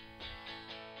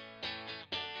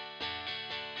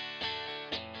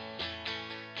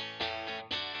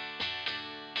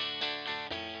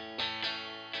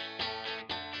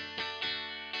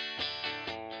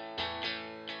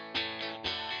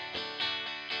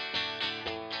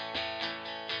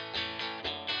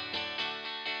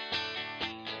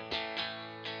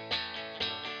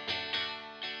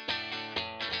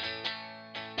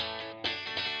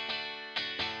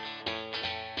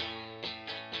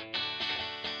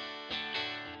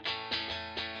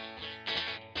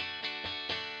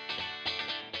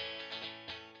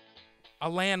 A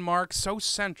landmark so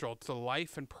central to the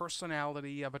life and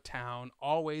personality of a town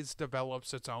always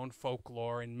develops its own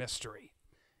folklore and mystery,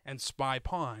 and Spy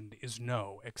Pond is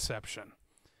no exception.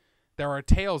 There are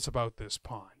tales about this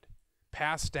pond,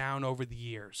 passed down over the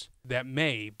years that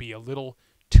may be a little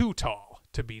too tall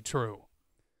to be true.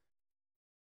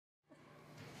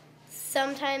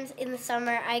 Sometimes in the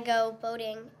summer I go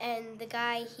boating, and the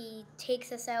guy, he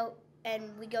takes us out and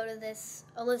we go to this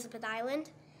Elizabeth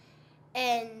Island,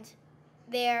 and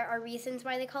there are reasons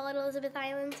why they call it Elizabeth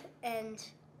Island, and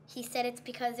he said it's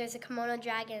because there's a Komodo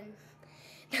dragon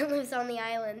that lives on the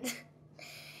island.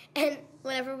 And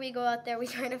whenever we go out there, we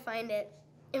try to find it,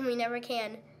 and we never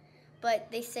can.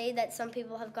 But they say that some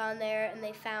people have gone there and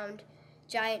they found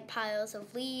giant piles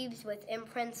of leaves with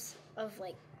imprints of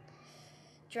like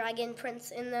dragon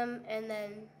prints in them, and then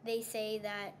they say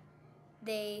that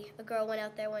a girl went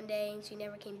out there one day and she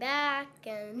never came back,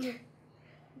 and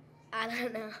I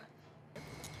don't know.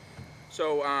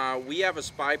 So we have a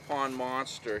spy pond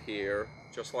monster here,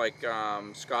 just like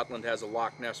Scotland has a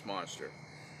Loch Ness monster.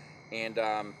 And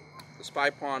the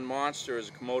spy pond monster is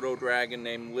a Komodo dragon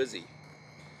named Lizzie.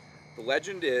 The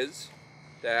legend is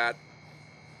that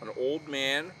an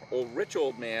rich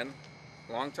old man,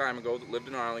 a long time ago, that lived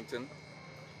in Arlington,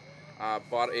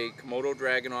 bought a Komodo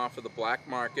dragon off of the black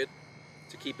market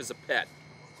to keep as a pet,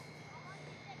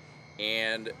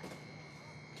 and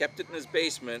kept it in his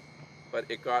basement, but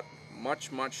it got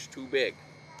much, much too big.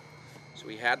 So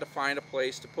he had to find a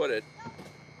place to put it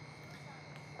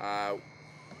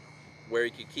where he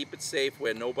could keep it safe,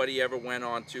 where nobody ever went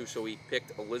on to, so he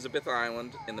picked Elizabeth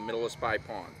Island in the middle of Spy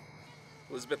Pond.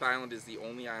 Elizabeth Island is the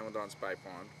only island on Spy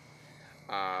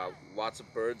Pond. Lots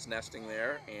of birds nesting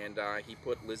there, and he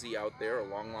put Lizzie out there a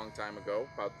long, long time ago,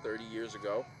 about 30 years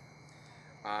ago.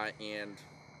 And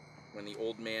when the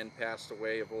old man passed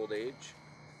away of old age,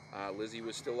 Lizzie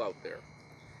was still out there.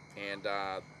 And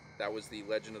that was the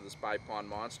legend of the Spy Pond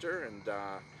monster, and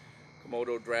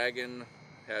Komodo dragon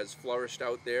has flourished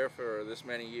out there for this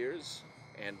many years,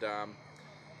 and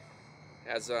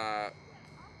has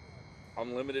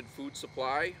unlimited food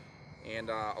supply and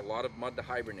a lot of mud to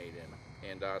hibernate in.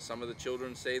 And some of the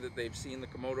children say that they've seen the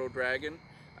Komodo dragon.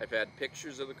 I've had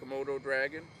pictures of the Komodo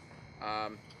dragon,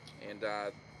 and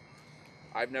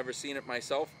I've never seen it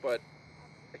myself, but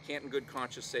I can't in good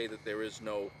conscience say that there is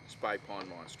no spy pond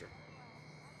monster.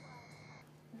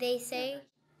 They say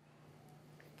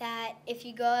that if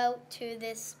you go out to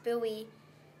this buoy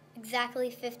exactly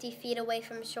 50 feet away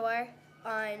from shore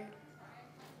on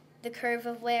the curve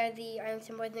of where the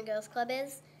Arlington Boys and Girls Club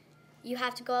is, you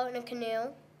have to go out in a canoe,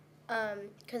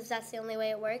 because that's the only way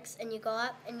it works, and you go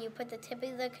up and you put the tip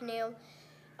of the canoe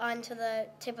onto the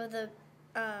tip of the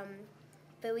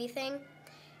buoy thing,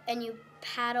 and you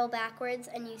paddle backwards,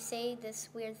 and you say this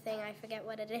weird thing, I forget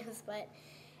what it is,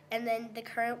 and then the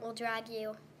current will drag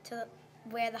you to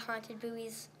where the haunted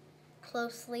buoy's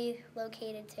closely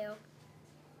located to.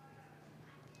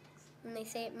 And they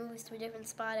say it moves to a different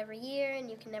spot every year, and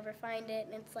you can never find it,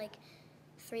 and it's like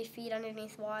 3 feet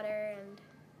underneath water. And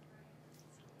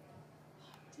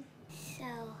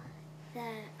so,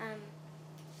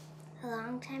 a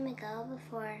long time ago,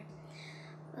 before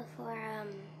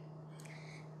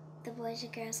the Boys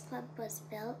and Girls Club was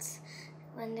built,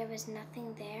 when there was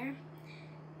nothing there,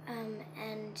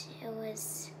 and it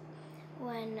was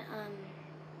when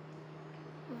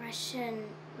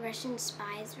Russian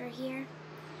spies were here,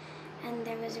 and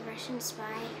there was a Russian spy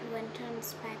who went on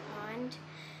Spy Pond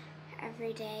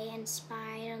every day and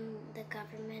spied on the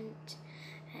government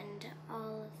and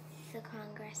all of the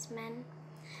congressmen.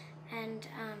 And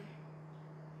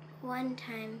one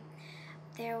time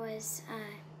there was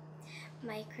a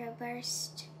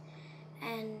microburst,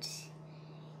 and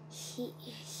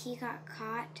he got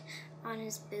caught on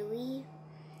his buoy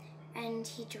and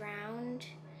he drowned,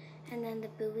 and then the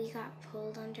buoy got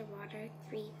pulled underwater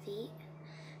 3 feet,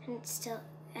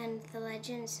 and the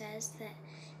legend says that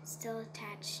it's still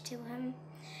attached to him,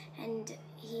 and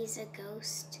he's a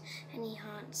ghost, and he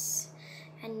haunts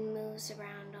and moves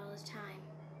around all the time.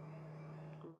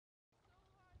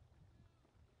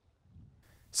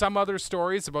 Some other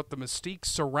stories about the mystique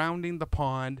surrounding the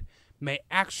pond may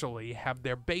actually have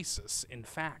their basis in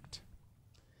fact.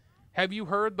 Have you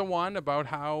heard the one about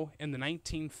how in the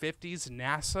 1950s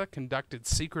NASA conducted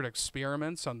secret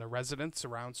experiments on the residents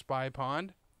around Spy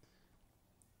Pond?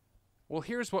 Well,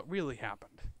 here's what really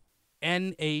happened.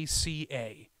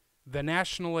 NACA, the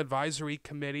National Advisory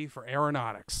Committee for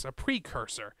Aeronautics, a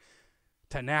precursor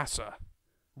to NASA,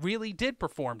 really did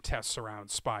perform tests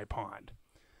around Spy Pond.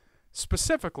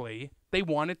 Specifically, they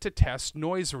wanted to test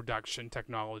noise reduction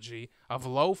technology of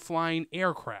low-flying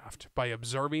aircraft by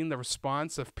observing the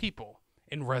response of people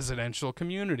in residential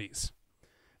communities.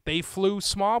 They flew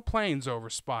small planes over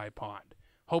Spy Pond,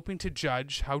 hoping to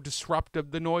judge how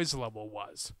disruptive the noise level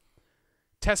was.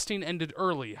 Testing ended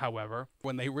early, however,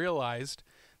 when they realized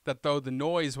that though the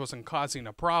noise wasn't causing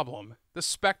a problem, the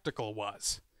spectacle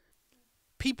was.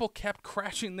 People kept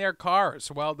crashing their cars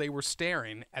while they were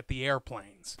staring at the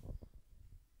airplanes.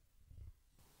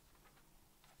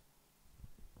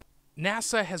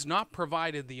 NASA has not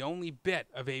provided the only bit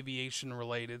of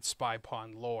aviation-related spy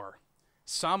pond lore.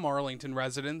 Some Arlington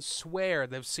residents swear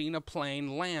they've seen a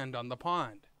plane land on the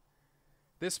pond.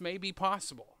 This may be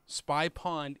possible. Spy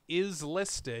Pond is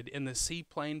listed in the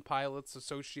Seaplane Pilots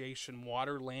Association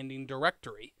Water Landing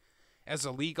Directory as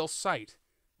a legal site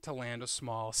to land a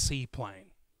small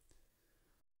seaplane.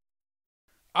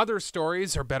 Other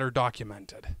stories are better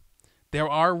documented. There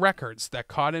are records that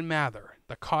Cotton Mather,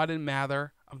 the Cotton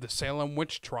Mather of the Salem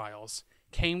witch trials,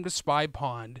 came to Spy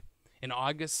Pond in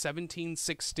August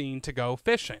 1716 to go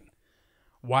fishing.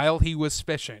 While he was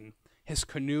fishing, his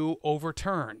canoe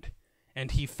overturned,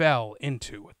 and he fell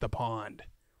into the pond.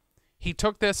 He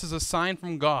took this as a sign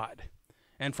from God,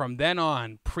 and from then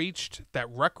on preached that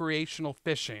recreational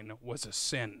fishing was a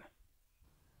sin.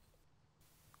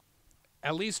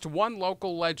 At least one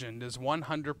local legend is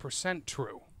 100%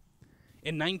 true.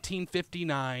 In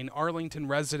 1959, Arlington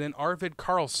resident Arvid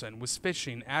Carlson was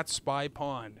fishing at Spy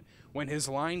Pond when his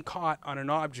line caught on an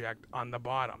object on the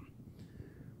bottom.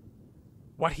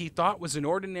 What he thought was an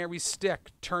ordinary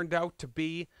stick turned out to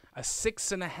be a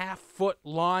 6.5-foot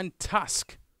long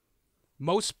tusk,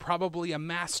 most probably a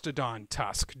mastodon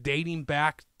tusk dating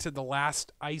back to the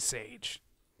last ice age.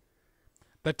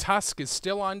 The tusk is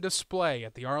still on display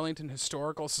at the Arlington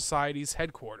Historical Society's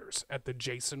headquarters at the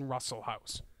Jason Russell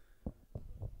House.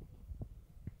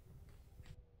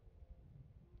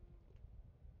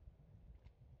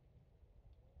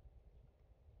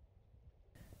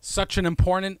 Such an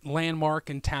important landmark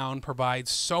in town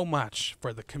provides so much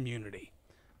for the community,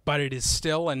 but it is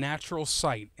still a natural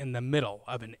site in the middle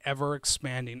of an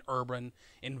ever-expanding urban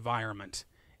environment,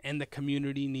 and the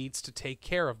community needs to take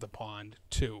care of the pond,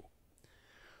 too.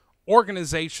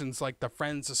 Organizations like the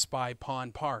Friends of Spy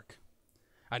Pond Park,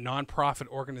 a nonprofit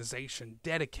organization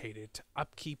dedicated to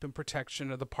upkeep and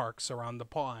protection of the parks around the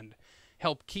pond,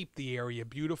 help keep the area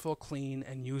beautiful, clean,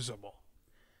 and usable.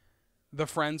 The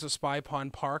Friends of Spy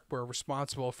Pond Park were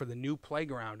responsible for the new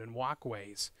playground and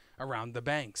walkways around the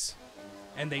banks,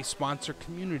 and they sponsor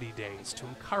community days to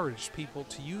encourage people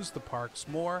to use the parks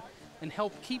more and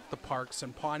help keep the parks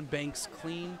and pond banks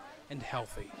clean and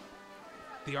healthy.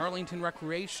 The Arlington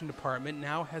Recreation Department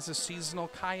now has a seasonal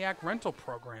kayak rental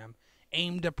program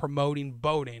aimed at promoting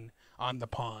boating on the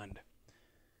pond.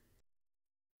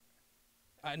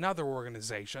 Another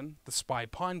organization, the Spy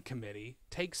Pond Committee,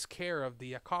 takes care of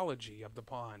the ecology of the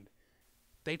pond.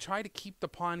 They try to keep the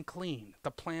pond clean,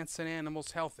 the plants and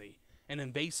animals healthy, and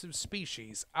invasive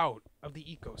species out of the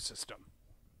ecosystem.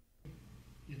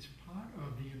 It's part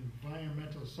of the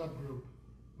environmental subgroup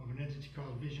of an entity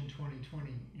called Vision 2020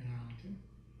 in Arlington.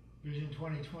 Vision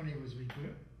 2020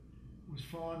 was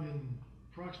formed in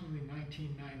approximately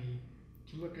 1990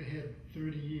 to look ahead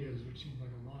 30 years, which seems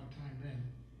like a long time then,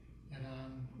 and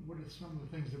what are some of the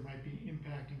things that might be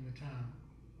impacting the town.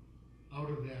 Out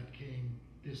of that came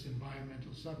this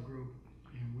environmental subgroup,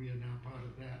 and we are now part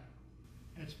of that.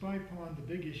 At Spy Pond, the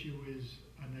big issue is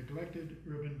a neglected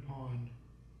urban pond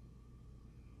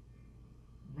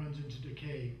runs into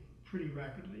decay pretty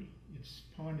rapidly. Its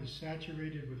pond is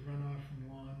saturated with runoff from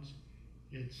lawns.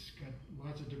 It's got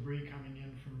lots of debris coming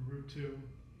in from Route 2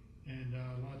 and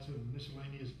lots of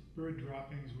miscellaneous bird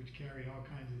droppings which carry all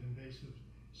kinds of invasive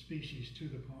species to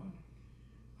the pond.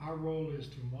 Our role is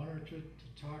to monitor it, to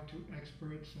talk to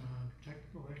experts,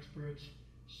 technical experts,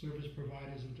 service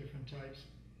providers of different types,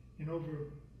 and over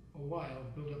a while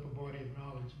build up a body of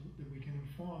knowledge that we can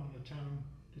inform the town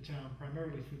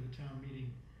primarily through the town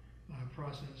meeting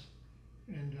process,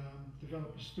 and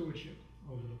develop a stewardship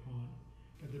over the pond.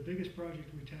 But the biggest project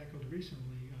we tackled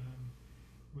recently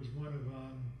was one of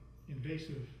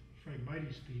invasive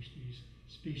Phragmites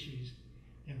species,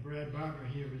 and Brad Barber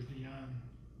here is the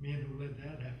man who led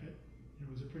that effort. It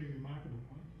was a pretty remarkable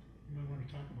one. You might want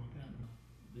to talk about that.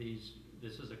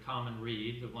 This is a common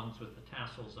reed, the ones with the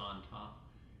tassels on top.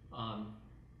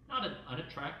 Not an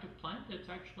unattractive plant. It's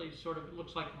actually sort of, it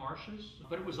looks like marshes,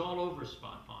 but it was all over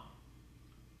Spy Pond.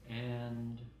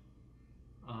 And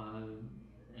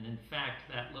in fact,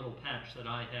 that little patch that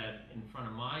I had in front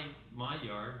of my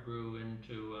yard grew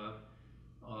into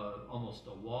almost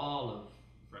a wall of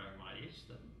Phragmites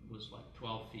that was like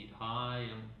 12 feet high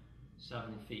and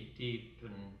 7 feet deep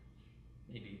and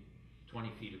maybe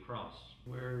 20 feet across.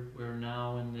 We're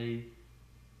now in the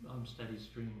steady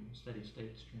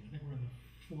state stream. I think we're in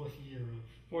the fourth year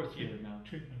of now.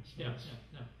 treatment. So Yes,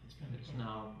 it's been it's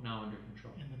now under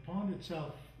control. And the pond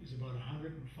itself is about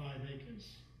 105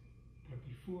 acres. But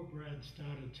before Brad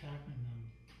started tackling them,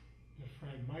 the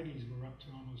Phragmites were up to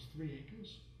almost 3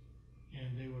 acres,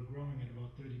 and they were growing at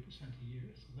about 30% a year.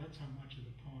 So that's how much of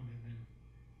the pond had been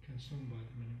consumed by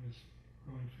them, and it was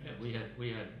growing fast.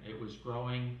 Yeah, it was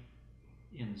growing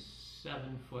in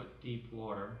 7-foot deep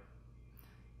water,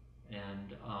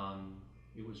 and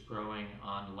it was growing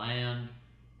on land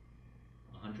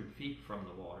 100 feet from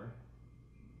the water,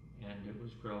 and it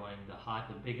was growing the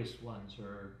biggest ones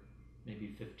are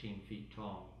maybe 15 feet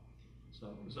tall.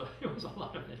 So it was a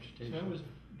lot of vegetation. So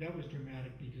that was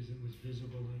dramatic because it was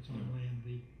visible and it's on land.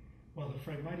 While the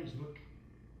Phragmites look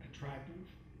attractive,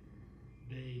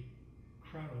 they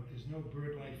crowd out. There's no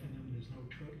bird life in them. There's no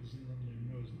turtles in them.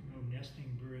 There's no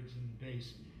nesting birds in the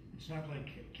base. It's not like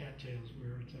cattails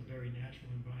where it's a very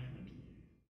natural environment.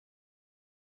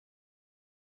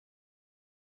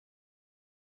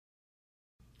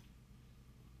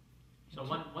 So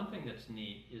one thing that's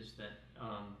neat is that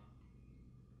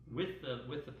with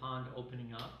the pond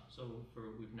opening up, so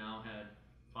we've now had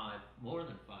more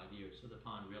than 5 years of the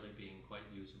pond really being quite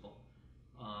usable.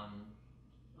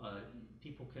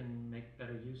 People can make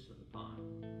better use of the pond.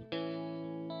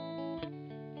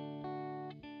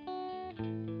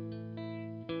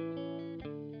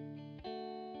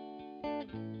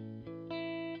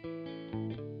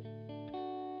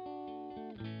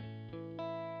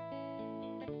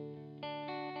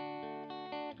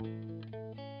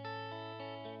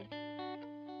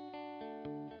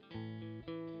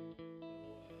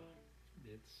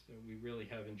 We really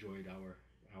have enjoyed our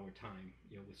time,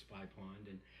 with Spy Pond,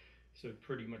 and so it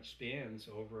pretty much spans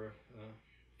over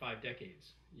 5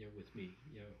 decades, with me,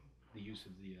 the use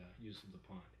of the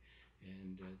pond,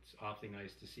 and it's awfully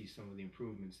nice to see some of the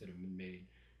improvements that have been made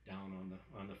down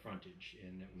on the frontage,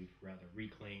 and that we've rather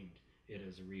reclaimed it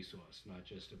as a resource, not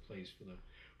just a place for the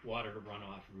water to run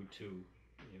off Route 2,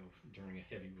 during a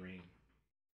heavy rain.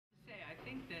 I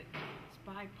think that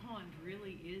Spy Pond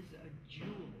really is a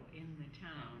jewel in the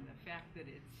town. The fact that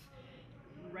it's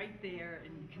right there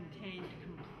and contained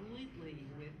completely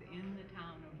within the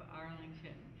town of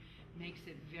Arlington makes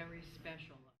it very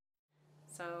special.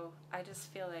 So I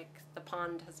just feel like the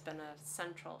pond has been a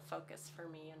central focus for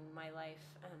me in my life,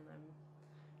 and I'm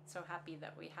so happy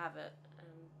that we have it, and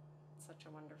such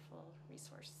a wonderful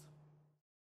resource.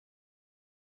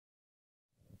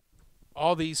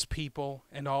 All these people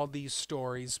and all these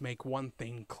stories make one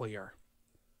thing clear.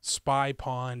 Spy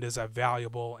Pond is a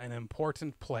valuable and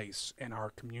important place in our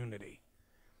community.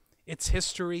 Its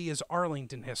history is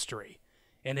Arlington history,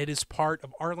 and it is part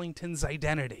of Arlington's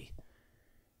identity.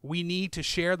 We need to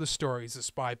share the stories of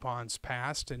Spy Pond's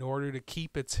past in order to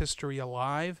keep its history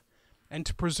alive and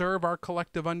to preserve our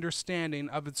collective understanding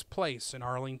of its place in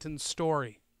Arlington's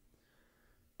story.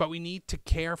 But we need to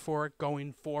care for it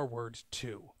going forward,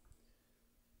 too.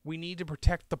 We need to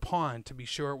protect the pond to be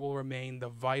sure it will remain the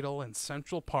vital and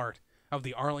central part of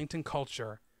the Arlington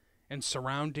culture and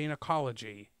surrounding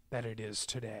ecology that it is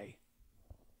today.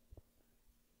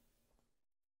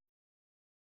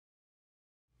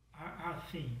 Our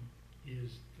theme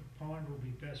is the pond will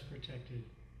be best protected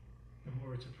the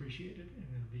more it's appreciated, and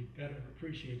it'll be better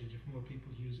appreciated if more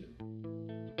people use it.